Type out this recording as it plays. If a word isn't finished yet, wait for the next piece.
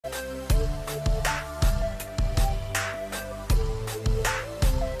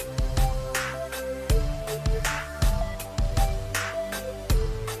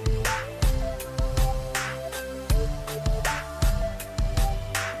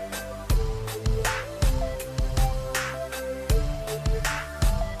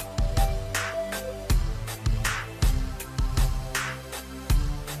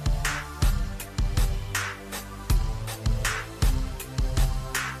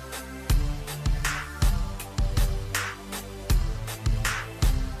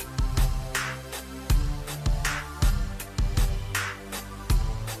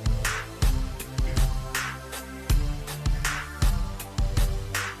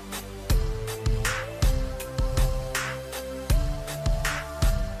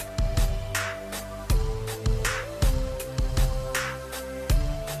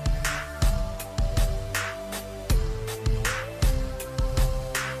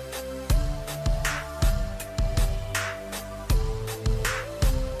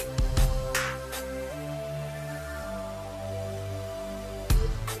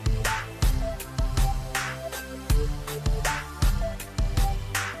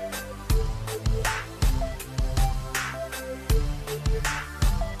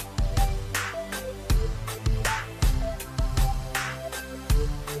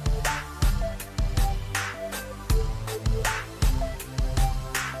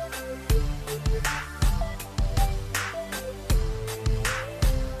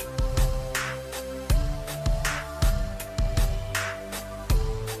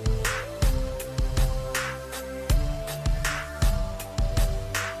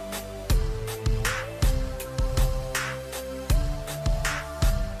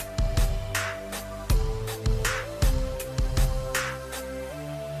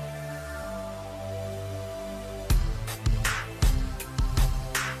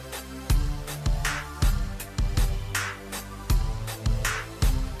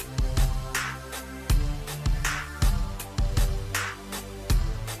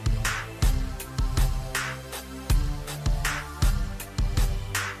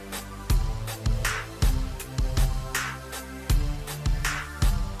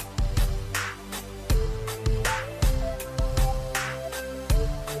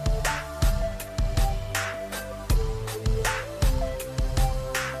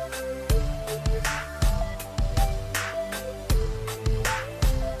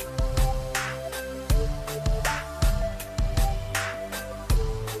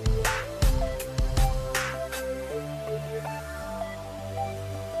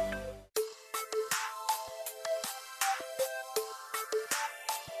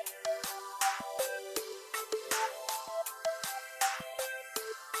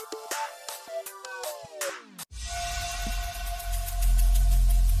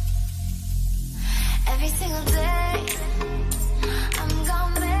single day. I'm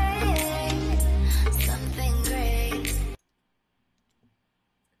gonna make something great.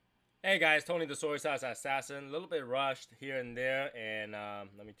 Hey guys, Tony the Soy Sauce Assassin. A little bit rushed here and there, and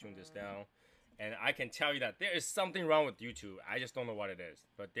let me tune this down. And I can tell you that there is something wrong with YouTube. I just don't know what it is,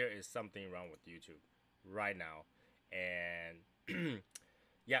 but there is something wrong with YouTube right now. And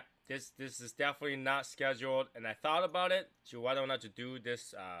yeah, this is definitely not scheduled. And I thought about it to whether or not to do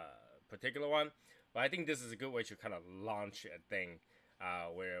this particular one, but I think this is a good way to kind of launch a thing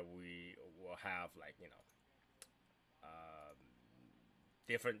where we will have, like, you know,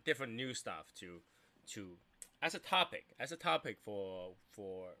 different new stuff to as a topic for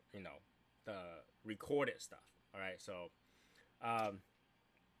you know, the recorded stuff. All right, so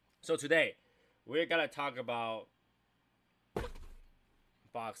so today we're gonna talk about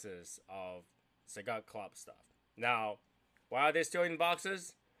boxes of cigar club stuff. Now, why are they still in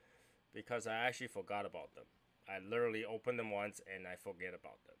boxes? Because I actually forgot about them. I literally opened them once and I forget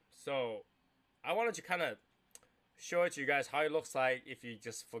about them. So I wanted to kind of show it to you guys how it looks like if you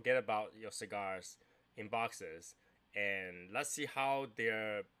just forget about your cigars in boxes, and let's see how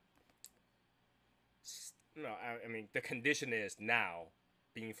they're, you know, I mean, the condition is now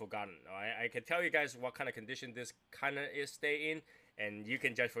being forgotten. I can tell you guys what kind of condition this kind of is stay in, and you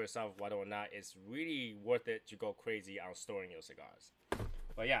can judge for yourself whether or not it's really worth it to go crazy on storing your cigars.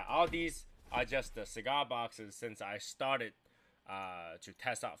 But yeah, all these are just the cigar boxes since I started to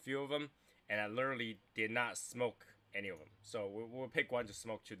test out a few of them, and I literally did not smoke any of them. So we'll pick one to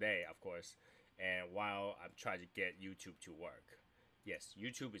smoke today, of course, and while I'm trying to get YouTube to work. Yes,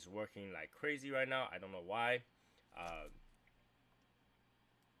 YouTube is working like crazy right now. I don't know why.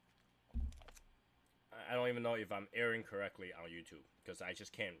 I don't even know if I'm airing correctly on YouTube, because I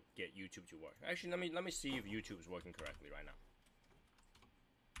just can't get YouTube to work. Actually, let me see if YouTube is working correctly right now.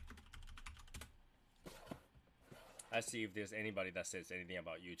 Let's see if there's anybody that says anything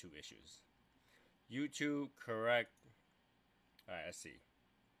about YouTube issues. YouTube correct. All right, let's see.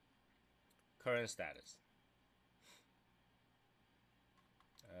 Current status.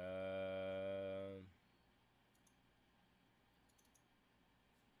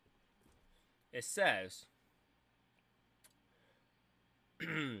 It says,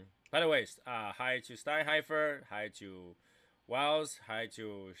 by the way, hi to Steinheifer, hi to Wells, hi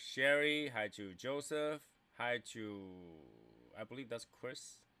to Sherry, hi to Joseph, hi to, I believe that's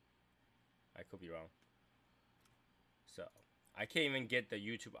Chris. I could be wrong. So, I can't even get the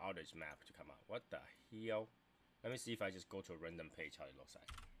YouTube outage map to come out. What the hell? Let me see if I just go to a random page how it looks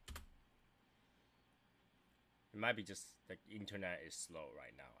like. It might be just the internet is slow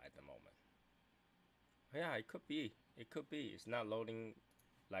right now at the moment. Yeah, it could be. It could be. It's not loading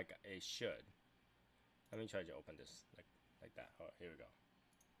like it should. Let me try to open this like that. Oh, here we go.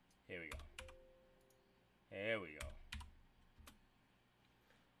 Here we go. Here we go.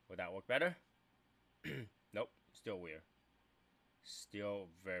 Would that work better? Nope. Still weird. Still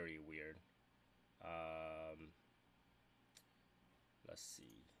very weird. Let's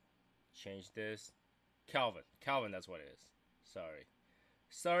see. Change this. Calvin, that's what it is.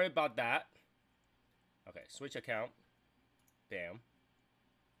 Sorry about that. Okay, switch account. Bam.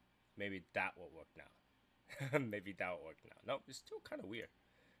 Maybe that will work now. Maybe that will work now. Nope, it's still kind of weird.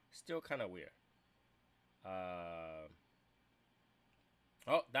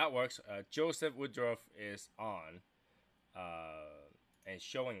 Oh, that works. Joseph Woodruff is on. And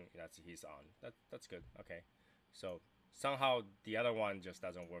showing that he's on. That's good. Okay. So somehow the other one just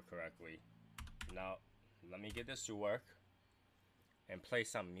doesn't work correctly. Now, let me get this to work and play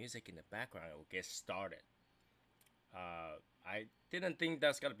some music in the background. It will get started. I didn't think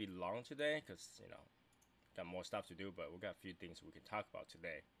that's gonna be long today because, you know, got more stuff to do, but we got a few things we can talk about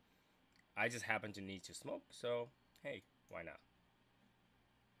today. I just happen to need to smoke, so hey, why not?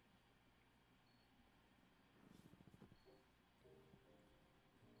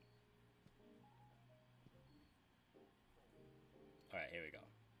 All right, here we go.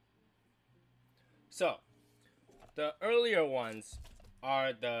 So, the earlier ones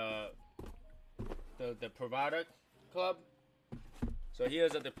are the Provider Club. So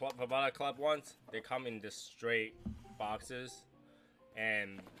here's the Provider Club ones. They come in this straight boxes,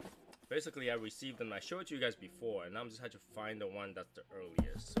 and basically I received them. I showed it to you guys before, and I'm just had to find the one that's the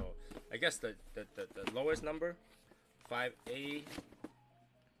earliest. So I guess the lowest number, 5A.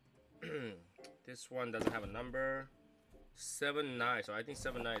 This one doesn't have a number. 7-9. So I think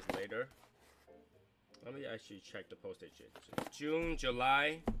 7-9 is later. Let me actually check the postage date. So June,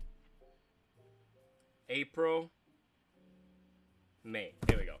 July, April, May.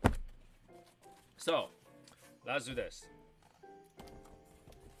 Here we go. So let's do this.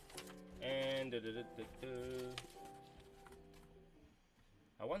 And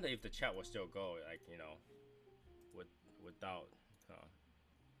I wonder if the chat will still go, like, you know, without.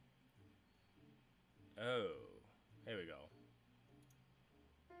 Oh, here we go.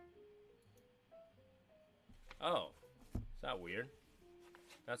 Oh, is that weird?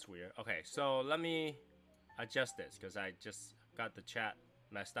 That's weird. Okay, so let me adjust this because I just got the chat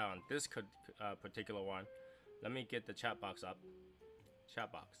messed out on this particular one. Let me get the chat box up.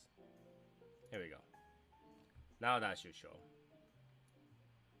 Chat box. Here we go. Now that should show.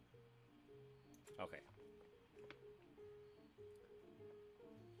 Okay.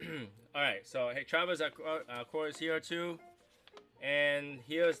 All right. So hey, Travis, of course, here too. And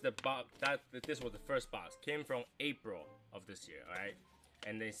here's the box. This was the first box. Came from April of this year. All right.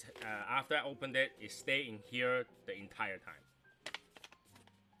 And this after I opened it, it stayed in here the entire time.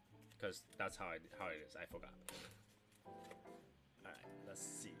 Because that's how it is. I forgot. All right. Let's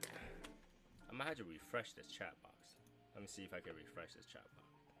see. I might have to refresh this chat box. Let me see if I can refresh this chat box.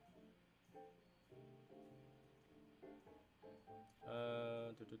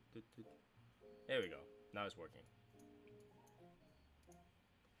 There we go. Now it's working.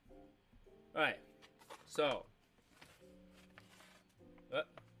 Alright. So.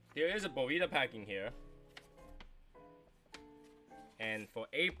 There is a Bovita pack in here. And for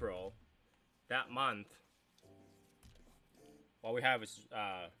April, that month, what we have is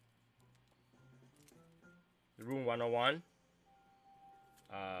Room 101.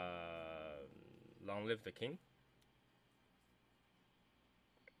 Long Live the King.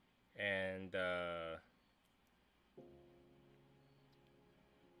 And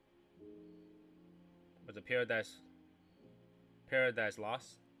was the Paradise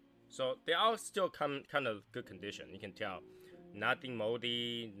Lost. So they all still kind of good condition. You can tell, nothing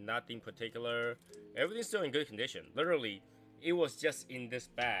moldy, nothing particular. Everything's still in good condition. Literally, it was just in this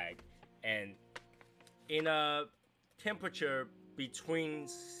bag, and in a temperature between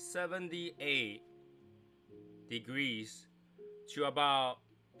 78 degrees to about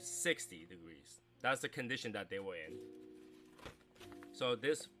 60 degrees. That's the condition that they were in. So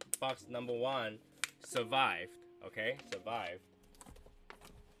this box number 1 survived, okay? Survived.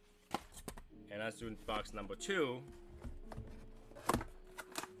 And let's do box number 2.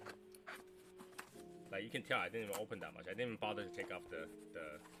 Like, you can tell I didn't even open that much. I didn't even bother to take off the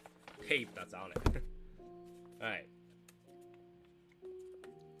tape that's on it. Alright.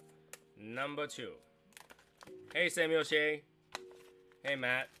 Number 2. Hey, Samuel Shea. Hey,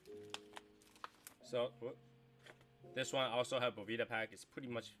 Matt. So, this one also have Bovita pack. It's pretty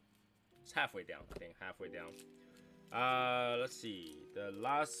much, it's halfway down, I think. Halfway down. Let's see. The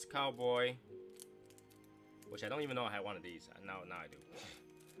Last Cowboy, which I don't even know I had one of these. Now I do.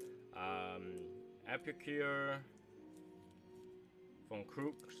 Epicure from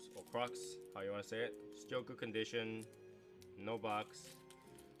Crooks or Crux, how you want to say it. Still good condition. No box.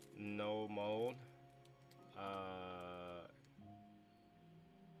 No mold.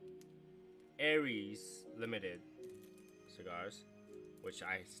 Aries limited cigars, which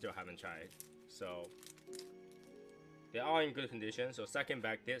I still haven't tried. So they're all in good condition. So second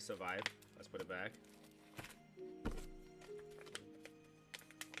bag did survive. Let's put it back.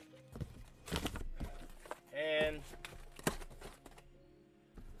 And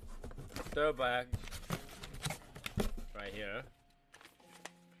third bag right here.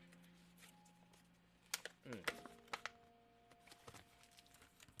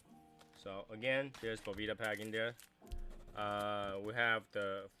 So again, there's Bovita pack in there. We have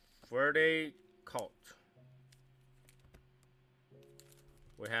the Verde Cult.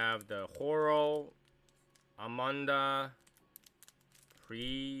 We have the Horo Amanda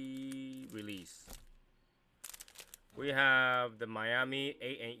pre-release. We have the Miami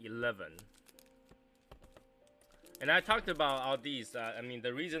 8 and 11. And I talked about all these. I mean,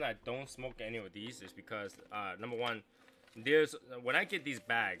 the reason I don't smoke any of these is because, number one, when I get these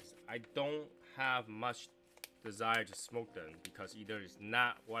bags, I don't have much desire to smoke them because either it's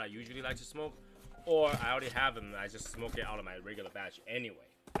not what I usually like to smoke, or I already have them and I just smoke it out of my regular batch anyway.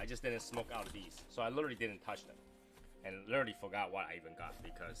 I just didn't smoke out of these, so I literally didn't touch them, and literally forgot what I even got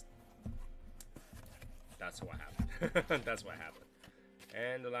because that's what happened. That's what happened.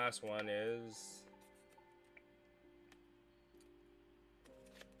 And the last one is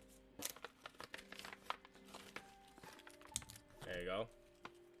there you go.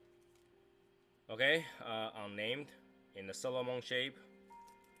 Okay, unnamed in the Solomon shape.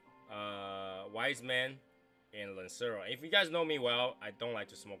 Wise Man in Lancero. If you guys know me well, I don't like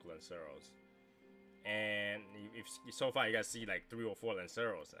to smoke Lanceros. And if so far you guys see like 3 or 4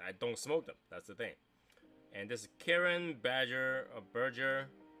 Lanceros, I don't smoke them. That's the thing. And this is Karen Berger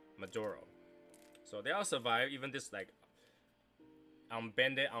Maduro. So they all survive. Even this like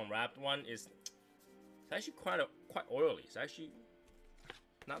unbended, unwrapped one is it's actually quite oily. It's actually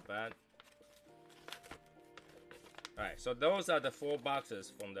not bad. All right, so those are the 4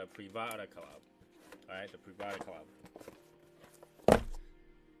 boxes from the Privada Club. All right, the Privada Club.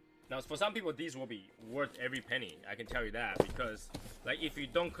 Now, for some people, these will be worth every penny. I can tell you that, because like if you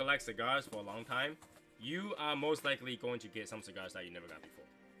don't collect cigars for a long time, you are most likely going to get some cigars that you never got before.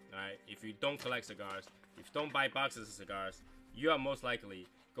 All right, if you don't collect cigars, if you don't buy boxes of cigars, you are most likely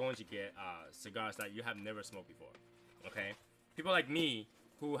going to get cigars that you have never smoked before. Okay, people like me,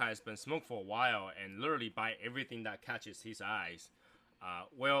 who has been smoked for a while and literally buy everything that catches his eyes,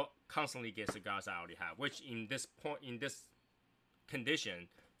 will constantly get cigars I already have. Which in this condition,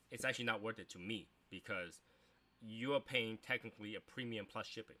 it's actually not worth it to me, because you are paying technically a premium plus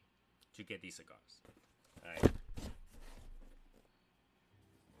shipping to get these cigars. All right.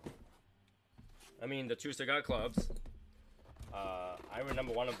 I mean, the 2 cigar clubs. I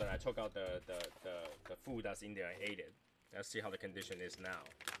remember one of them. I took out the food that's in there and ate it. Let's see how the condition is now.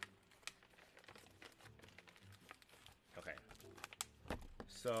 Okay.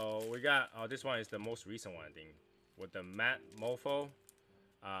 So we got, this one is the most recent one, I think, with the Matt Mofo,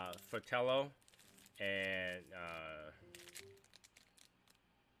 Fratello, and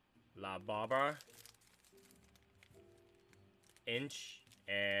La Barba, Inch,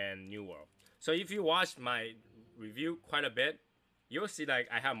 and New World. So if you watch my review quite a bit, you'll see like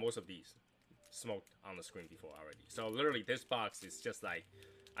I have most of these smoked on the screen before already. So literally this box is just like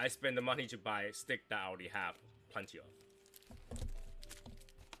I spend the money to buy a stick that I already have plenty of.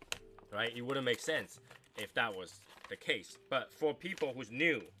 Right? It wouldn't make sense if that was the case. But for people who's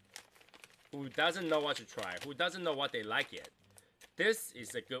new, who doesn't know what to try, who doesn't know what they like yet, this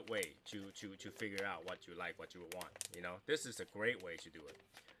is a good way to figure out what you like, what you want. You know, this is a great way to do it.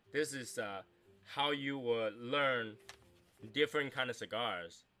 This is how you will learn different kind of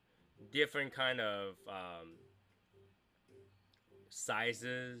cigars, different kind of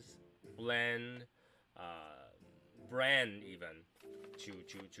sizes, blend, brand even, to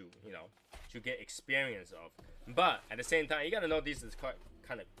you know, to get experience of. But at the same time, you gotta know this is quite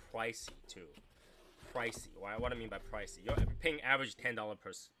kind of pricey too. Pricey. What I mean by pricey, you're paying average $10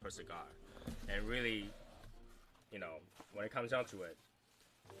 per cigar, and really, you know, when it comes down to it,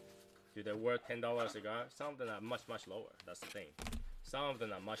 do they worth $10 a cigar? Some of them are much lower. That's the thing. Some of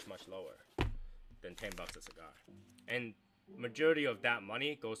them are much lower than $10 a cigar, and majority of that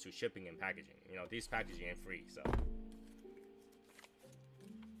money goes to shipping and packaging. You know, these packaging ain't free. So,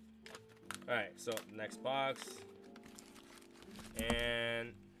 all right. So next box,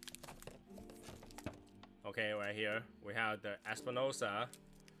 and okay, right here we have the Espinosa.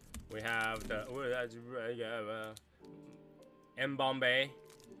 We have the M. Bombay,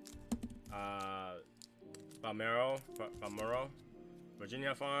 Balmero,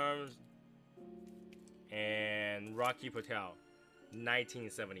 Virginia Farms, and Rocky Patel,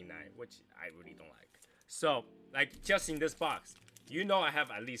 1979, which I really don't like. So, like, just in this box, you know I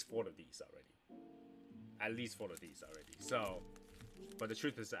have at least 4 of these already. At least 4 of these already. So, but the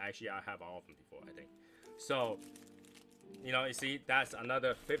truth is, actually, I have all of them before, I think. So, you know, you see, that's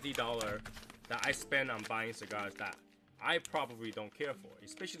another $50 that I spend on buying cigars that I probably don't care for.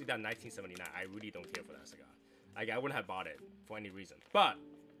 Especially that 1979, I really don't care for that cigar. Like, I wouldn't have bought it for any reason. But,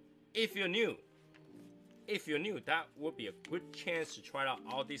 if you're new, that would be a good chance to try out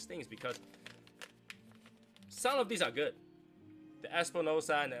all these things, because some of these are good. The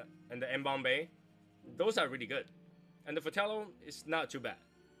Espinosa and the M. Bombay, those are really good. And the Fratello is not too bad,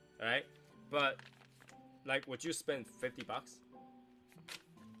 alright? But, like, would you spend $50?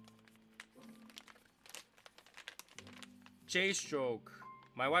 J-Stroke,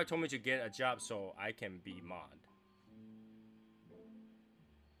 my wife told me to get a job so I can be mod.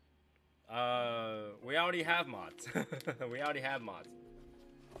 We already have mods. We already have mods.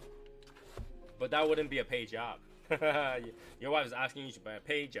 But that wouldn't be a paid job. Your wife is asking you to buy a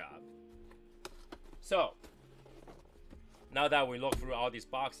paid job. So, now that we look through all these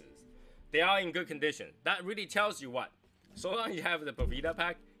boxes, they are in good condition. That really tells you what? So long as you have the Pavita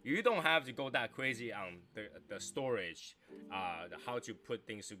pack, you don't have to go that crazy on the storage, how to put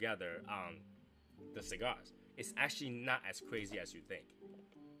things together on the cigars. It's actually not as crazy as you think.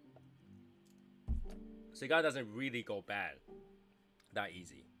 Cigar doesn't really go bad that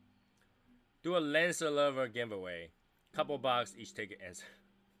easy. Do a Lancer Lover giveaway. Couple bucks each ticket answer.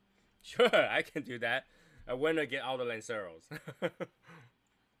 Sure, I can do that. A winner get all the Lanceros.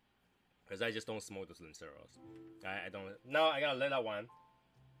 Because I just don't smoke those Lanceros. I don't. No, I gotta let out one.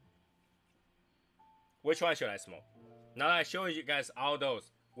 Which one should I smoke? Now that I showed you guys all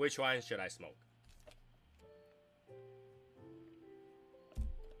those, which one should I smoke?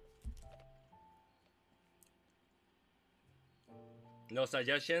 No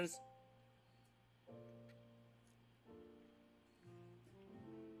suggestions?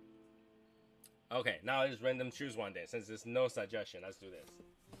 Okay, now let's random choose one day. Since there's no suggestion, let's do this.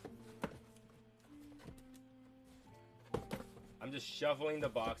 I'm just shuffling the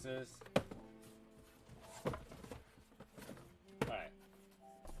boxes. Alright.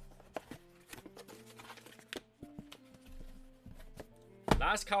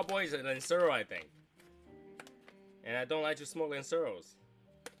 Last Cowboy is a Lancero, I think. And I don't like to smoke Lanceros.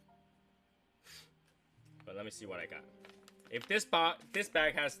 But let me see what I got. If this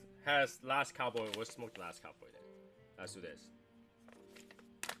bag has Last Cowboy, we'll smoke the Last Cowboy then. Let's do this.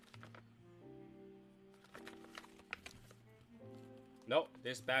 Nope,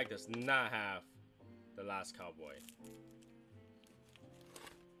 this bag does not have the Last Cowboy.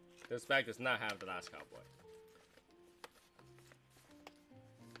 This bag does not have the Last Cowboy.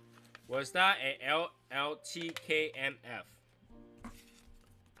 Was that a LLTKMF?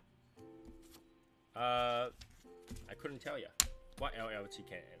 I couldn't tell you. What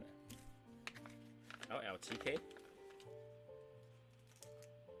LLTKMF? LLTK?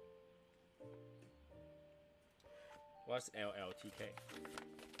 What's LLTK?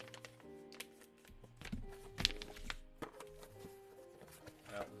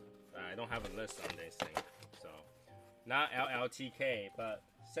 Well, I don't have a list on this thing, so not LLTK, but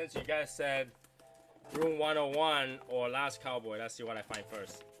since you guys said Room 101 or Last Cowboy, let's see what I find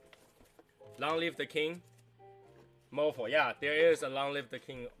first. Long Live the King. Mofo. Yeah, there is a Long Live the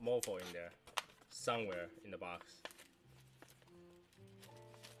King Mofo in there. Somewhere in the box.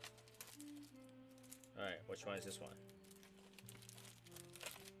 Alright, which one is this one?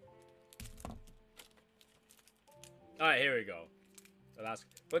 Alright, here we go. The last.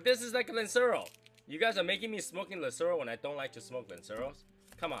 But this is like a Lancero. You guys are making me smoking Lancero when I don't like to smoke Lanceros?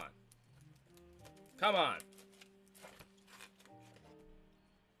 Come on. Come on.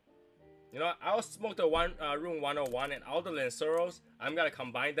 You know, I'll smoke the Room 101 and all the Lanceros. I'm gonna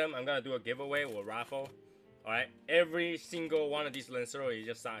combine them. I'm gonna do a giveaway or raffle. Alright, every single one of these Lanceros you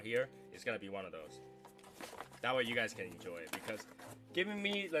just saw here is gonna be one of those. That way you guys can enjoy it, because giving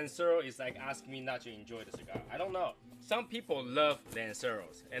me Lancero is like asking me not to enjoy the cigar. I don't know. Some people love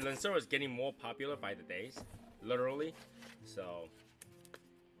Lanceros, and Lancero is getting more popular by the days, literally. So,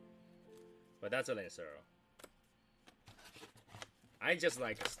 but that's a Lancero. I just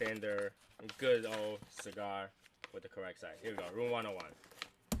like a standard, good old cigar with the correct size. Here we go, Room 101.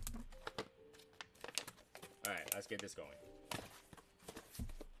 Alright, let's get this going.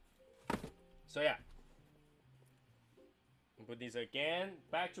 So yeah. Put these again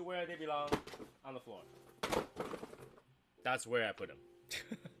back to where they belong, on the floor. That's where I put them.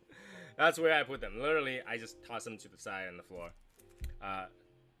 That's where I put them. Literally, I just toss them to the side on the floor.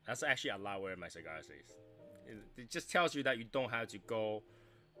 That's actually a lot where my cigars is. It just tells you that you don't have to go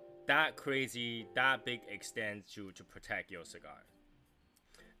that crazy, that big extent to protect your cigar.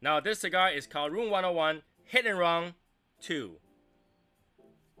 Now, this cigar is called Room 101 Hit and Run 2.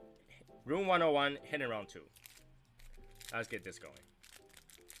 Room 101 Hit and Run 2. Let's get this going.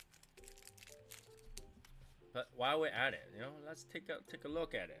 But while we're at it, you know, let's take a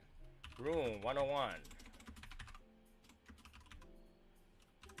look at it. Room 101.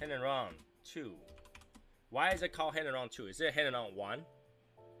 Hit and Run 2. Why is it called Hit and Run 2? Is it Hit and Run 1?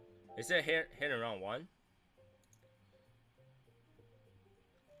 Is it Hit and Run 1?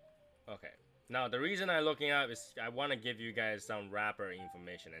 Okay. Now the reason I'm looking up is I want to give you guys some wrapper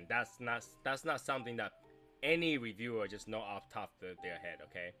information, and that's not something that any reviewer just know off top of their head.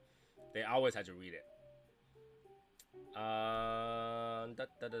 Okay, they always have to read it.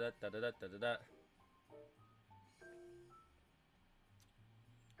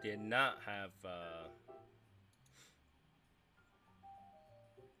 Did not have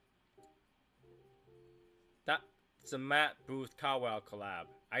that's a Matt Booth Caldwell collab.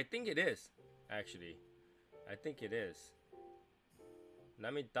 I think it is, actually. I think it is.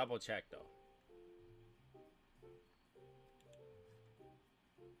 Let me double check though.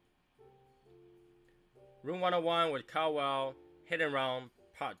 Room 101 with Caldwell, Hit and Run,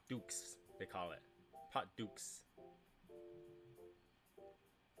 Pot Dukes, they call it. Pot Dukes.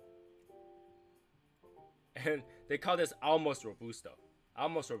 And they call this Almost Robusto.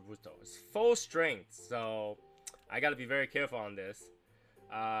 Almost Robusto. It's full strength, so I gotta be very careful on this.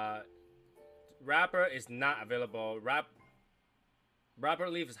 Wrapper is not available. Wrapper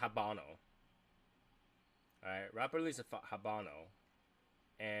leaf is Habano. Alright, wrapper leaf is Habano.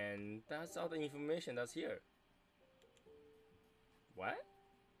 And that's all the information that's here. What?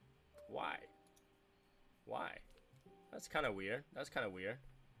 Why? Why? That's kind of weird. That's kind of weird.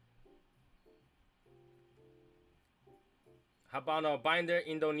 Habano binder,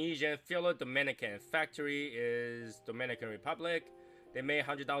 Indonesian, filler, Dominican. Factory is Dominican Republic. They made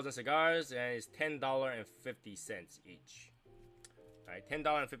 100,000 cigars and it's $10.50 each. All right,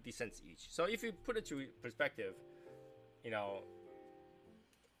 $10.50 each. So if you put it to perspective, you know,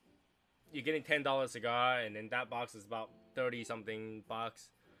 you're getting $10 cigar and then that box is about 30 something bucks.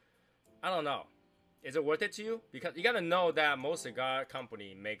 I don't know. Is it worth it to you? Because you gotta know that most cigar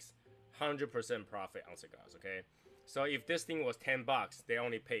company makes 100% profit on cigars, okay? So if this thing was 10 bucks, they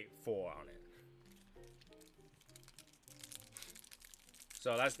only paid 4 on it.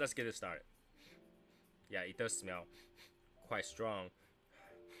 So let's get it started. Yeah, it does smell quite strong.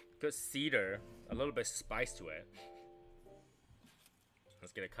 Good cedar, a little bit spice to it.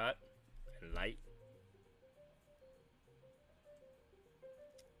 Let's get a cut and light.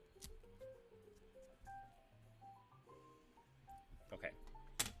 Okay.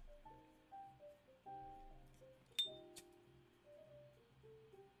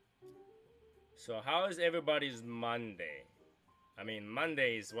 So how is everybody's Monday? I mean,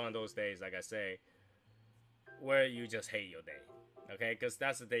 Monday is one of those days, like I say, where you just hate your day. Okay, because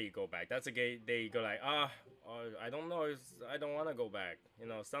that's the day you go back. That's the day you go like, I don't know, I don't want to go back. You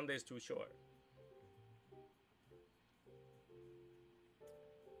know, Sunday's too short.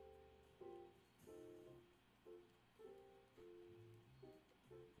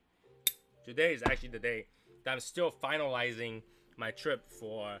 Today is actually the day that I'm still finalizing my trip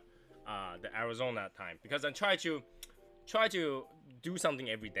for the Arizona time, because I try to do something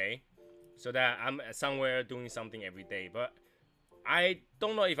every day, so that I'm somewhere doing something every day. But I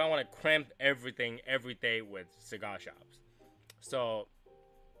don't know if I want to cramp everything every day with cigar shops. So,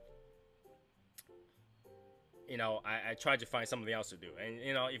 you know, I try to find something else to do. And,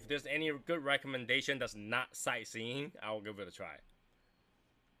 you know, if there's any good recommendation that's not sightseeing, I'll give it a try.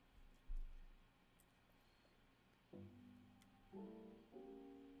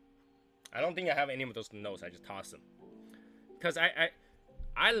 I don't think I have any of those notes. I just toss them. Because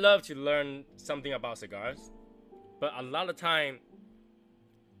I love to learn something about cigars, but a lot of time,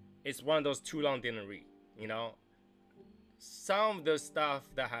 it's one of those too long didn't read, you know? Some of the stuff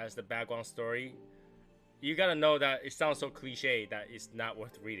that has the background story, you gotta know that it sounds so cliche that it's not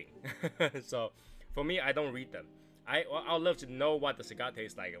worth reading. So, for me, I don't read them. I'll love to know what the cigar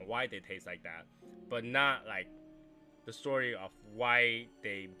tastes like and why they taste like that, but not like the story of why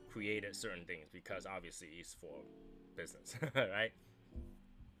they created certain things, because obviously it's for business, right?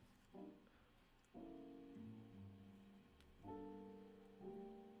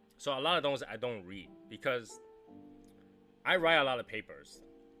 So a lot of those I don't read because I write a lot of papers,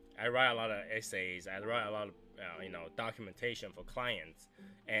 I write a lot of essays, I write a lot of documentation for clients,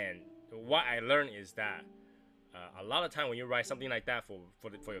 and what I learned is that a lot of time when you write something like that for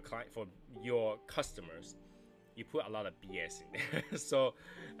your client, for your customers, you put a lot of BS in there. So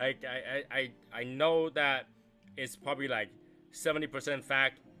I know that it's probably like 70%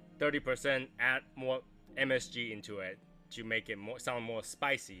 fact, 30% add more MSG into it to make it sound more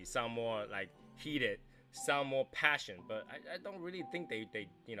spicy, sound more like heated, sound more passion. But I don't really think they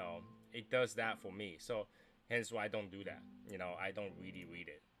it does that for me. So hence why I don't do that. You know, I don't really read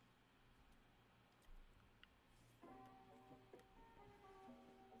it.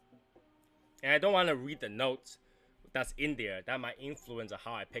 And I don't want to read the notes that's in there that might influence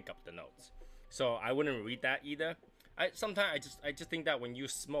how I pick up the notes. So I wouldn't read that either. Sometimes I just think that when you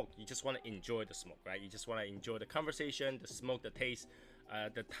smoke, you just want to enjoy the smoke, right? You just want to enjoy the conversation, the smoke, the taste,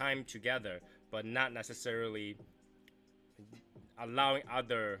 the time together, but not necessarily allowing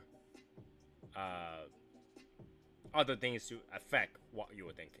other things to affect what you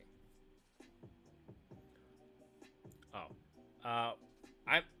were thinking.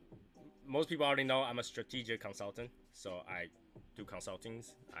 I'm most people already know I'm a strategic consultant, so I do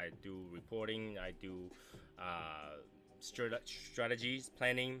consultings, I do reporting, I do strategies,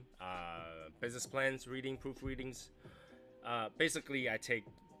 planning, business plans, reading, proofreadings. Basically, I take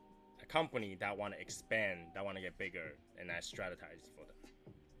a company that want to expand, that want to get bigger, and I strategize for them.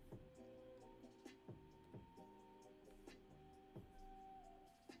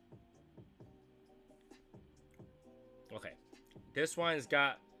 Okay, this one's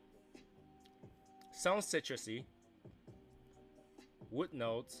got sounds citrusy, wood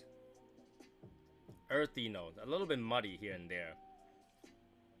notes, earthy notes, a little bit muddy here and there.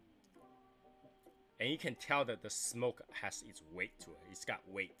 And you can tell that the smoke has its weight to it. It's got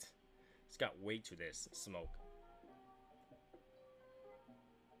weight. It's got weight to this smoke.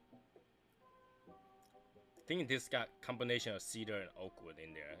 I think this got combination of cedar and oak wood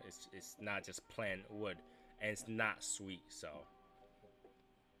in there. It's not just plain wood, and it's not sweet, so.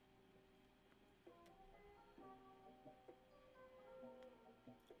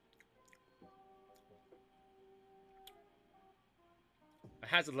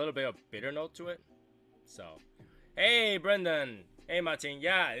 has a little bit of bitter note to it. So, hey Brendan, hey Martin,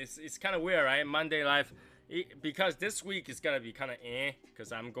 yeah, it's kind of weird, right? Monday live, because this week is gonna be kind of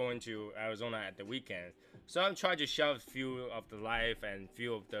because I'm going to Arizona at the weekend. So I'm trying to shove a few of the live and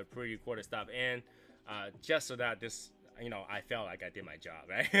few of the pre-recorded stuff in, just so that this, I felt like I did my job,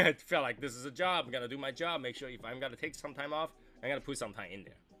 right? I felt like this is a job. I'm gonna do my job. Make sure if I'm gonna take some time off, I'm gonna put some time in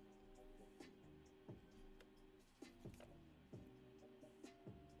there.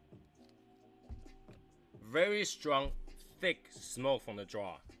 Very strong, thick smoke from the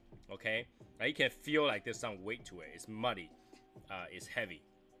draw. Okay, now you can feel like there's some weight to it. It's muddy, it's heavy,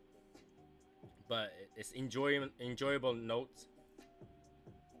 but it's enjoyable notes.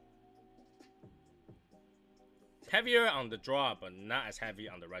 Heavier on the draw, but not as heavy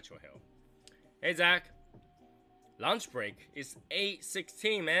on the retro hill. Hey Zach, lunch break is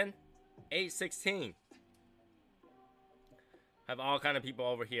 8:16, man. 8:16. Have all kind of people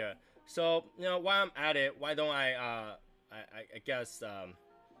over here. So while I'm at it, why don't I guess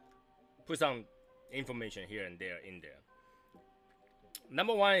put some information here and there in there.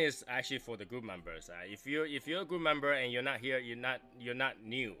 Number one is actually for the group members. If you're a group member and you're not here, you're not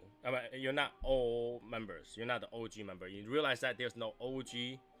new. You're not old members. You're not the OG member. You realize that there's no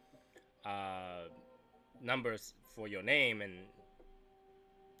OG numbers for your name, and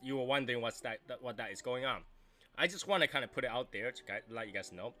you were wondering what that is going on. I just want to kind of put it out there to let you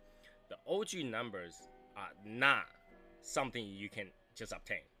guys know. The OG numbers are not something you can just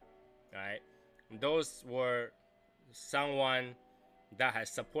obtain, right? Those were someone that has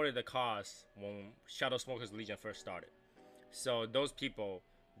supported the cause when Shadow Smokers Legion first started. So those people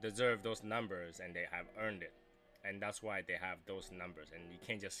deserve those numbers, and they have earned it, and that's why they have those numbers. And you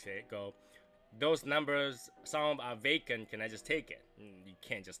can't just go, those numbers, some are vacant, can I just take it? You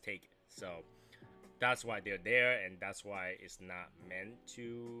can't just take it. So that's why they're there, and that's why it's not meant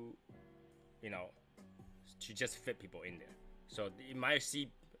to, to just fit people in there. So you might see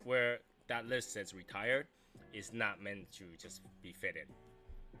where that list says retired, it's not meant to just be fitted.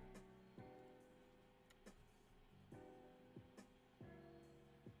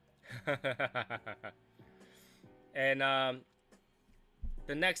 And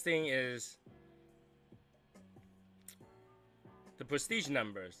the next thing is the prestige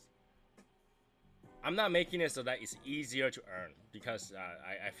numbers. I'm not making it so that it's easier to earn, because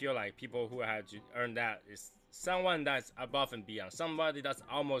I feel like people who had to earn that is someone that's above and beyond, somebody that's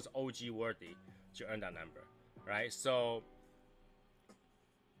almost OG worthy to earn that number, right? So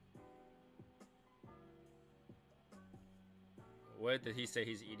where did he say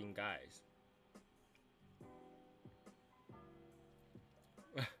he's eating, guys?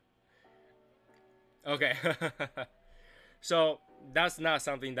 Okay. So that's not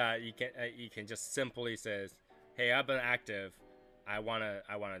something that you can just simply says, hey, I've been active, I wanted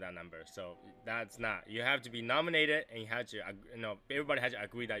that number. So that's not, you have to be nominated, and you have to, everybody has to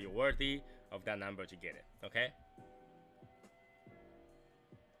agree that you're worthy of that number to get it. Okay.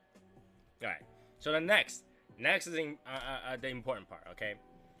 All right. So the next is the important part. Okay.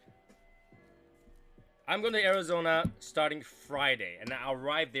 I'm going to Arizona starting Friday, and I'll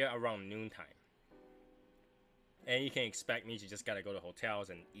arrive there around noontime. And you can expect me to just gotta go to hotels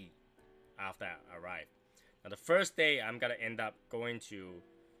and eat after I arrive. Now the first day, I'm gonna end up going to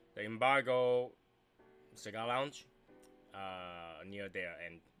the Embargo Cigar Lounge near there,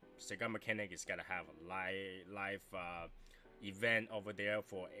 and Cigar Mechanic is gonna have a live event over there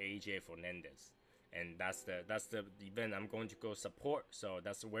for AJ Fernandez, and that's the event I'm going to go support. So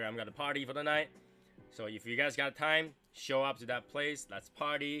that's where I'm gonna party for the night. So if you guys got time, show up to that place. Let's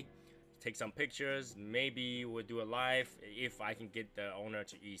party. Take some pictures. Maybe we'll do a live if I can get the owner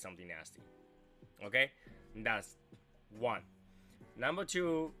to eat something nasty. Okay, and that's one. Number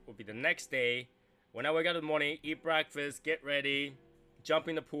two will be the next day. When I wake up in the morning, eat breakfast, get ready, jump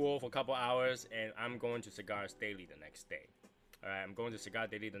in the pool for a couple hours, and I'm going to Cigars Daily the next day. All right, I'm going to Cigar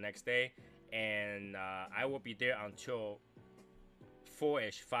Daily the next day, and I will be there until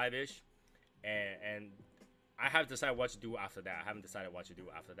 4-ish, 5-ish, and I have to decide what to do after that. I haven't decided what to do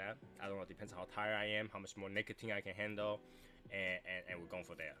after that. I don't know. It depends on how tired I am, how much more nicotine I can handle, and we're going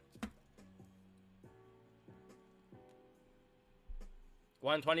for there.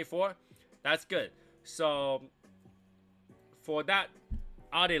 124, that's good. So for that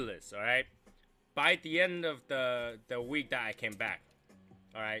audit list, all right, by the end of the week that I came back,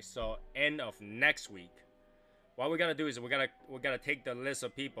 all right, so end of next week, what we're gonna do is we're gonna take the list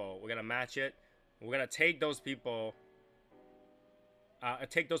of people, we're gonna match it. We're gonna take those people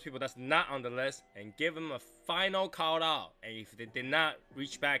that's not on the list and give them a final call out. And if they did not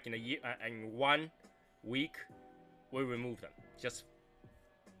reach back in a year, in 1 week, we'll remove them. Just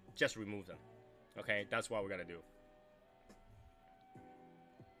just remove them. Okay, that's what we're gonna do.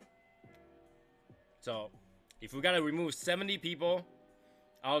 So if we gotta remove 70 people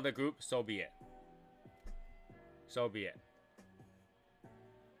out of the group, so be it. So be it.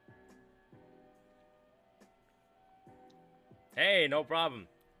 Hey, no problem.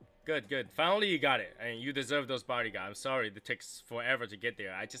 Good, good. Finally you got it. And you deserve those bodyguards. I'm sorry it takes forever to get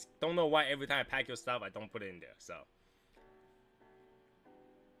there. I just don't know why every time I pack your stuff, I don't put it in there. So.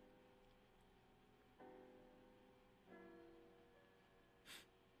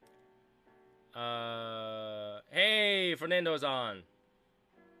 Hey, Fernando's on.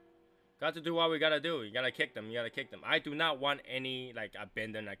 Got to do what we gotta do. You gotta kick them. You gotta kick them. I do not want any like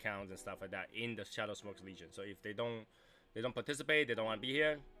abandoned accounts and stuff like that in the Shadow Smokes Legion. So if they don't participate, they don't want to be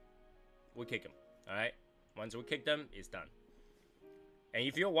here, we kick them. All right. Once we kick them, it's done. And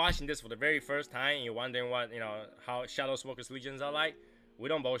if you're watching this for the very first time and you're wondering what how Shadow Smokers Legions are like, we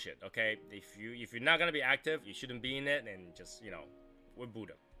don't bullshit. Okay. If you're not gonna be active, you shouldn't be in it, and just we boot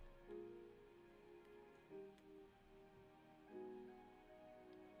them.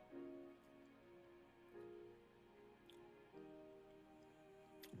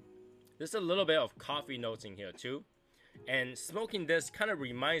 There's a little bit of coffee notes in here too, and smoking this kind of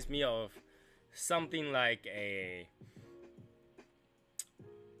reminds me of something like a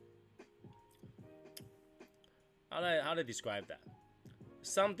how to describe that?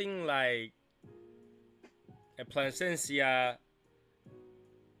 Something like a Plasencia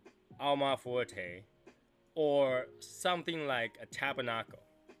Alma Fuerte, or something like a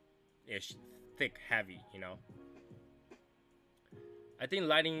Tabernacle-ish, thick, heavy, I think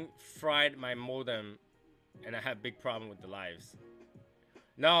lighting fried my modem, and I had big problem with the lives.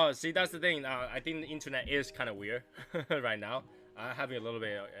 No, see, that's the thing. I think the internet is kind of weird right now. I'm having a little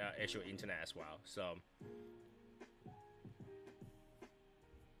bit of issue with internet as well. So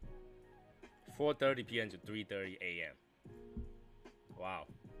 4:30 p.m. to 3:30 a.m. Wow.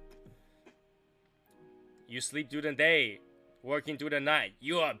 You sleep through the day, working through the night.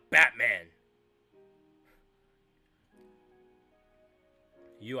 You are Batman.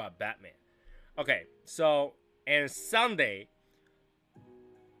 You are Batman. Okay, so, and Sunday,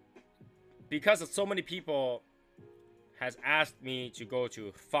 because of so many people has asked me to go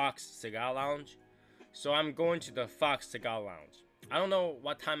to Fox Cigar Lounge, so I'm going to the Fox Cigar Lounge. I don't know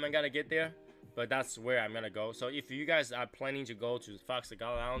what time I'm gonna get there, but that's where I'm gonna go. So if you guys are planning to go to Fox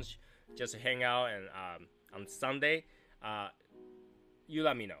Cigar Lounge, just to hang out and on Sunday, you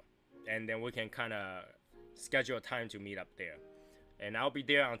let me know, and then we can kind of schedule a time to meet up there. And I'll be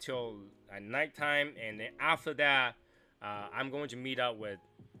there until nighttime, and then after that, I'm going to meet up with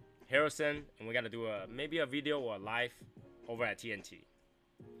Harrison, and we're gonna do maybe a video or a live over at TNT.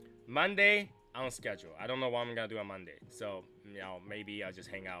 Monday on schedule. I don't know what I'm gonna do on Monday, so maybe I'll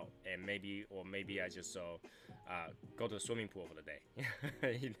just hang out, and maybe I just go to the swimming pool for the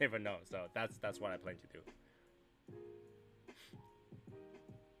day. You never know. So that's what I plan to do.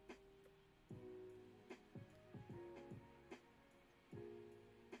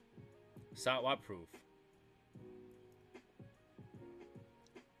 What proof?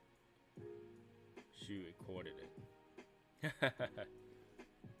 She recorded it.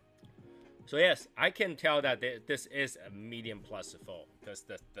 So yes, I can tell that this is a medium plus full, because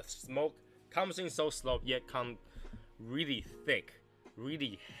the smoke comes in so slow, yet come really thick,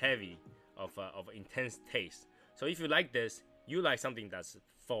 really heavy of intense taste. So if you like this, you like something that's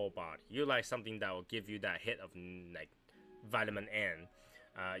full body. You like something that will give you that hit of like vitamin N.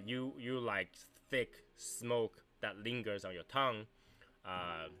 You like thick smoke that lingers on your tongue,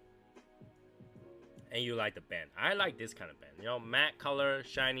 and you like the band. I like this kind of band. Matte color,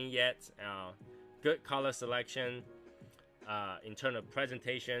 shiny yet, good color selection. In terms of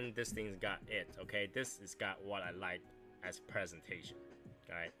presentation, this thing's got it. Okay, this has got what I like as presentation.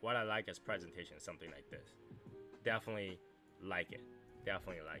 Alright, what I like as presentation is something like this. Definitely like it.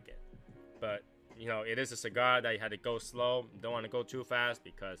 Definitely like it. But it is a cigar that you had to go slow. Don't want to go too fast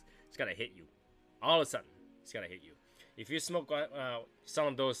because it's gonna hit you. All of a sudden, it's gonna hit you. If you smoke some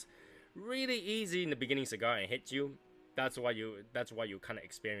of those really easy in the beginning cigar and hit you, that's what you kind of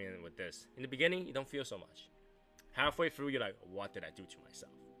experience with this. In the beginning, you don't feel so much. Halfway through, you're like, what did I do to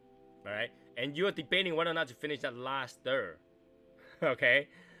myself? All right, and you're debating whether or not to finish that last third. Okay,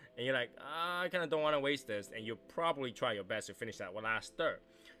 and you're like, I kind of don't want to waste this, and you probably try your best to finish that one last third.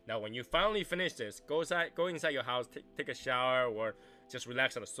 Now, when you finally finish this, go inside your house, take a shower, or just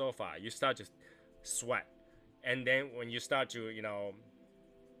relax on the sofa. You start to sweat, and then when you start to,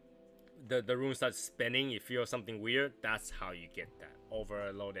 the room starts spinning, you feel something weird. That's how you get that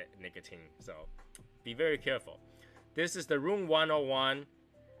overloaded nicotine. So be very careful. This is the Room 101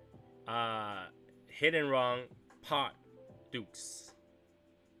 Hit and Run Part Dukes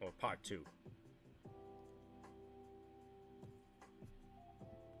or Part 2.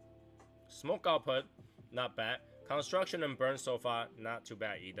 Smoke output, not bad. Construction and burn so far, not too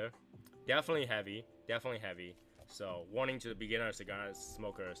bad either. Definitely heavy, definitely heavy. So warning to the beginner cigar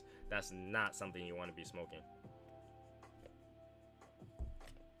smokers, that's not something you want to be smoking.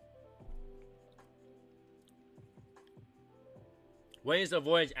 When is the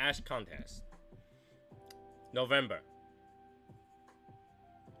Voyage Ash contest? November.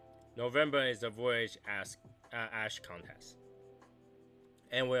 November is the Voyage Ash contest.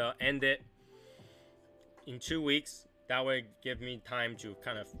 And we'll end it in 2 weeks. That way give me time to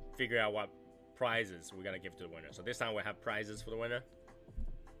kind of figure out what prizes we're gonna give to the winner. So this time we'll have prizes for the winner.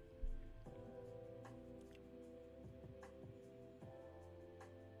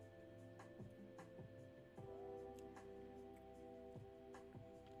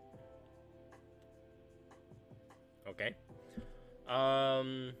 Okay.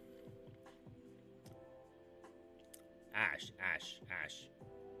 Ash.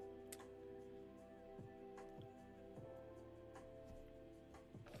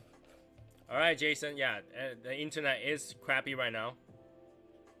 All right, Jason. Yeah, the internet is crappy right now.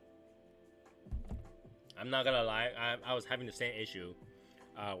 I'm not gonna lie. I was having the same issue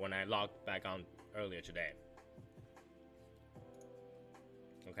when I logged back on earlier today.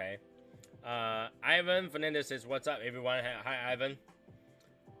 Okay. Ivan Fernandez says, "What's up, everyone?" Hi, Ivan.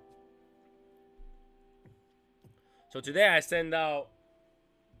 So today I sent out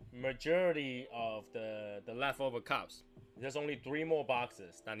majority of the leftover cups. There's only 3 more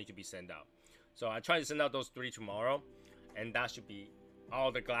boxes that need to be sent out. So I try to send out those 3 tomorrow, and that should be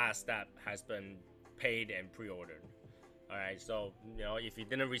all the glass that has been paid and pre-ordered. All right. So you know, if you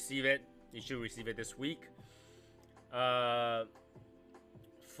didn't receive it, you should receive it this week. For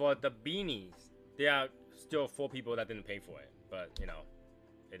the beanies, there are still 4 people that didn't pay for it, but you know,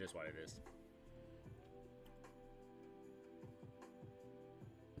 it is what it is.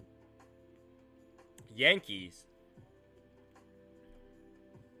 Yankees.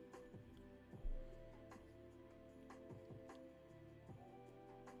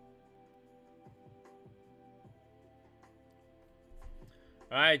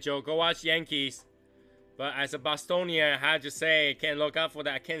 All right, Joe, go watch Yankees. But as a Bostonian, I had to say, can't look out for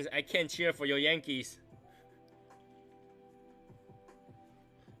that. I can't cheer for your Yankees.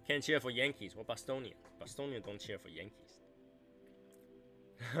 Can't cheer for Yankees. Well, Bostonian. Bostonian don't cheer for Yankees.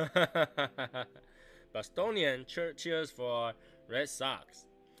 Bostonian cheers for Red Sox.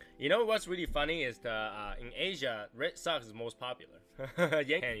 You know what's really funny is in Asia, Red Sox is most popular.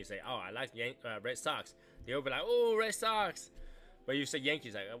 Yankee, you say, oh, I like Red Sox. They'll be like, oh, Red Sox. But you say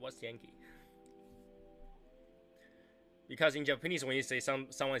Yankees, like, what's Yankee? Because in Japanese, when you say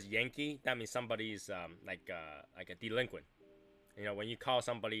someone's Yankee, that means somebody is like a delinquent. You know, when you call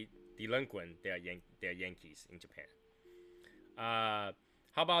somebody delinquent, they're Yankees in Japan. How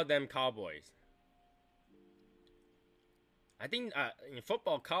about them Cowboys? I think in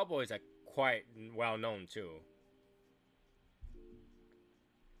football, Cowboys are quite well known too.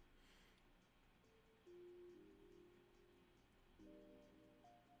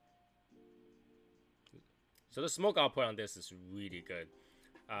 So the smoke output on this is really good.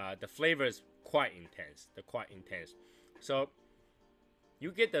 The flavor is quite intense. They're quite intense. So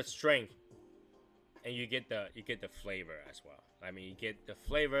you get the strength, and you get the flavor as well. I mean, you get the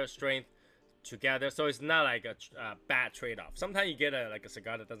flavor, strength together. So it's not like a bad trade-off. Sometimes you get a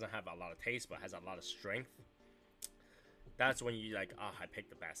cigar that doesn't have a lot of taste but has a lot of strength. That's when you like, I picked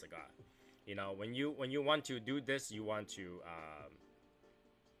the best cigar. You know, when you want to do this, you want to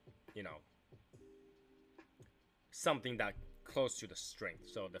you know, something that close to the strength.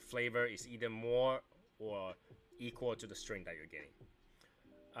 So the flavor is either more or equal to the strength that you're getting.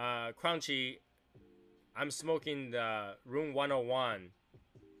 Crunchy, I'm smoking the Room 101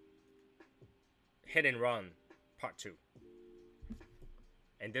 Hit and Run Part 2.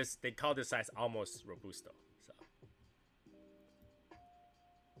 And this, they call this size almost Robusto. So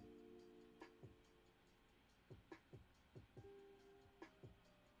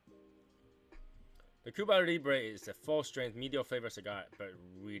the Cuba Libre is a full strength medium flavor cigar, but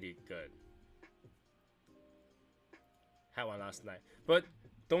really good. Had one last night. But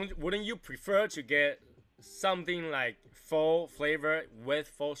wouldn't you prefer to get something like full flavor with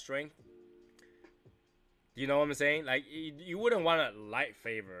full strength? Do you know what I'm saying? Like, you wouldn't want a light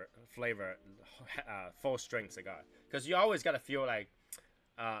flavor full strength cigar, because you always gotta feel like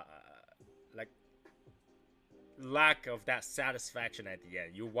lack of that satisfaction at the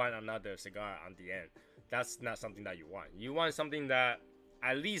end. You want another cigar on the end. That's not something that you want. You want something that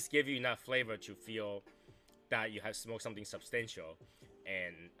at least give you enough flavor to feel that you have smoked something substantial,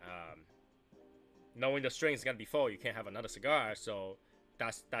 and knowing the string is gonna be full, you can't have another cigar. So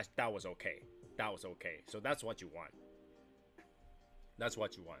that was okay. That was okay. So that's what you want. That's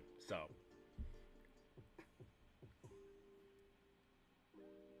what you want. So.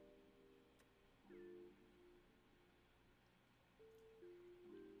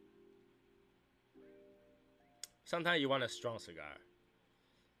 Sometimes you want a strong cigar.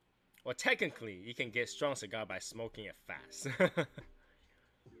 Well, technically, you can get strong cigar by smoking it fast.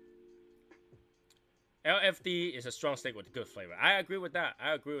 LFD is a strong stick with good flavor. I agree with that.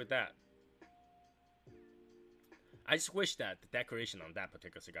 I agree with that. I just wish that the decoration on that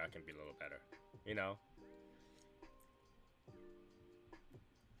particular cigar can be a little better. You know?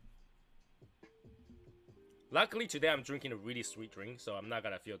 Luckily, today I'm drinking a really sweet drink, so I'm not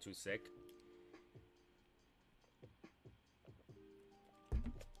gonna feel too sick.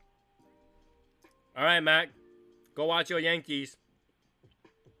 All right, Mac, go watch your Yankees.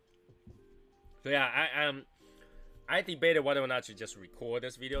 So yeah, I debated whether or not to just record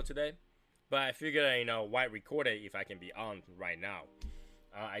this video today, but I figured, you know, why record it if I can be on right now.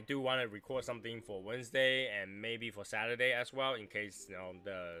 I do want to record something for Wednesday and maybe for Saturday as well, in case, you know,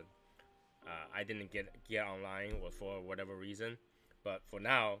 I didn't get online or for whatever reason. But for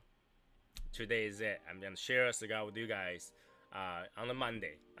now, today is it. I'm gonna share a cigar with you guys on a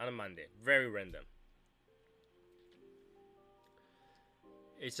Monday. Very random.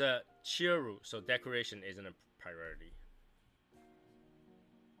 It's a chiru, so decoration isn't a priority.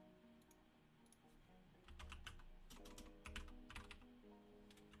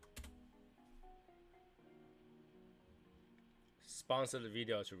 Sponsor the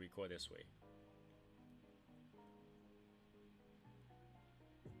video to record this way.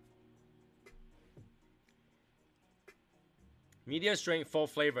 Medium strength, full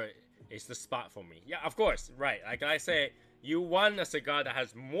flavor is the spot for me. Yeah, of course, right. Like I say, you want a cigar that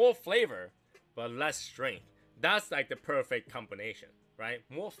has more flavor but less strength. That's like the perfect combination, right?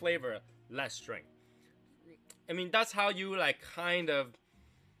 More flavor, less strength. I mean, that's how you like kind of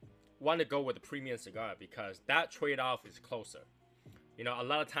want to go with a premium cigar, because that trade-off is closer. You know, a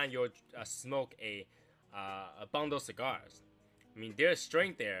lot of time you'll smoke a bundle of cigars. I mean, there's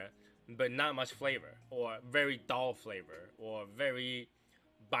strength there, but not much flavor, or very dull flavor, or very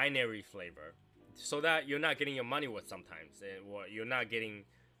binary flavor, so that you're not getting your money worth sometimes, or you're not getting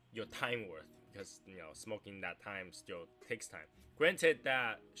your time worth, because, you know, smoking that time still takes time. Granted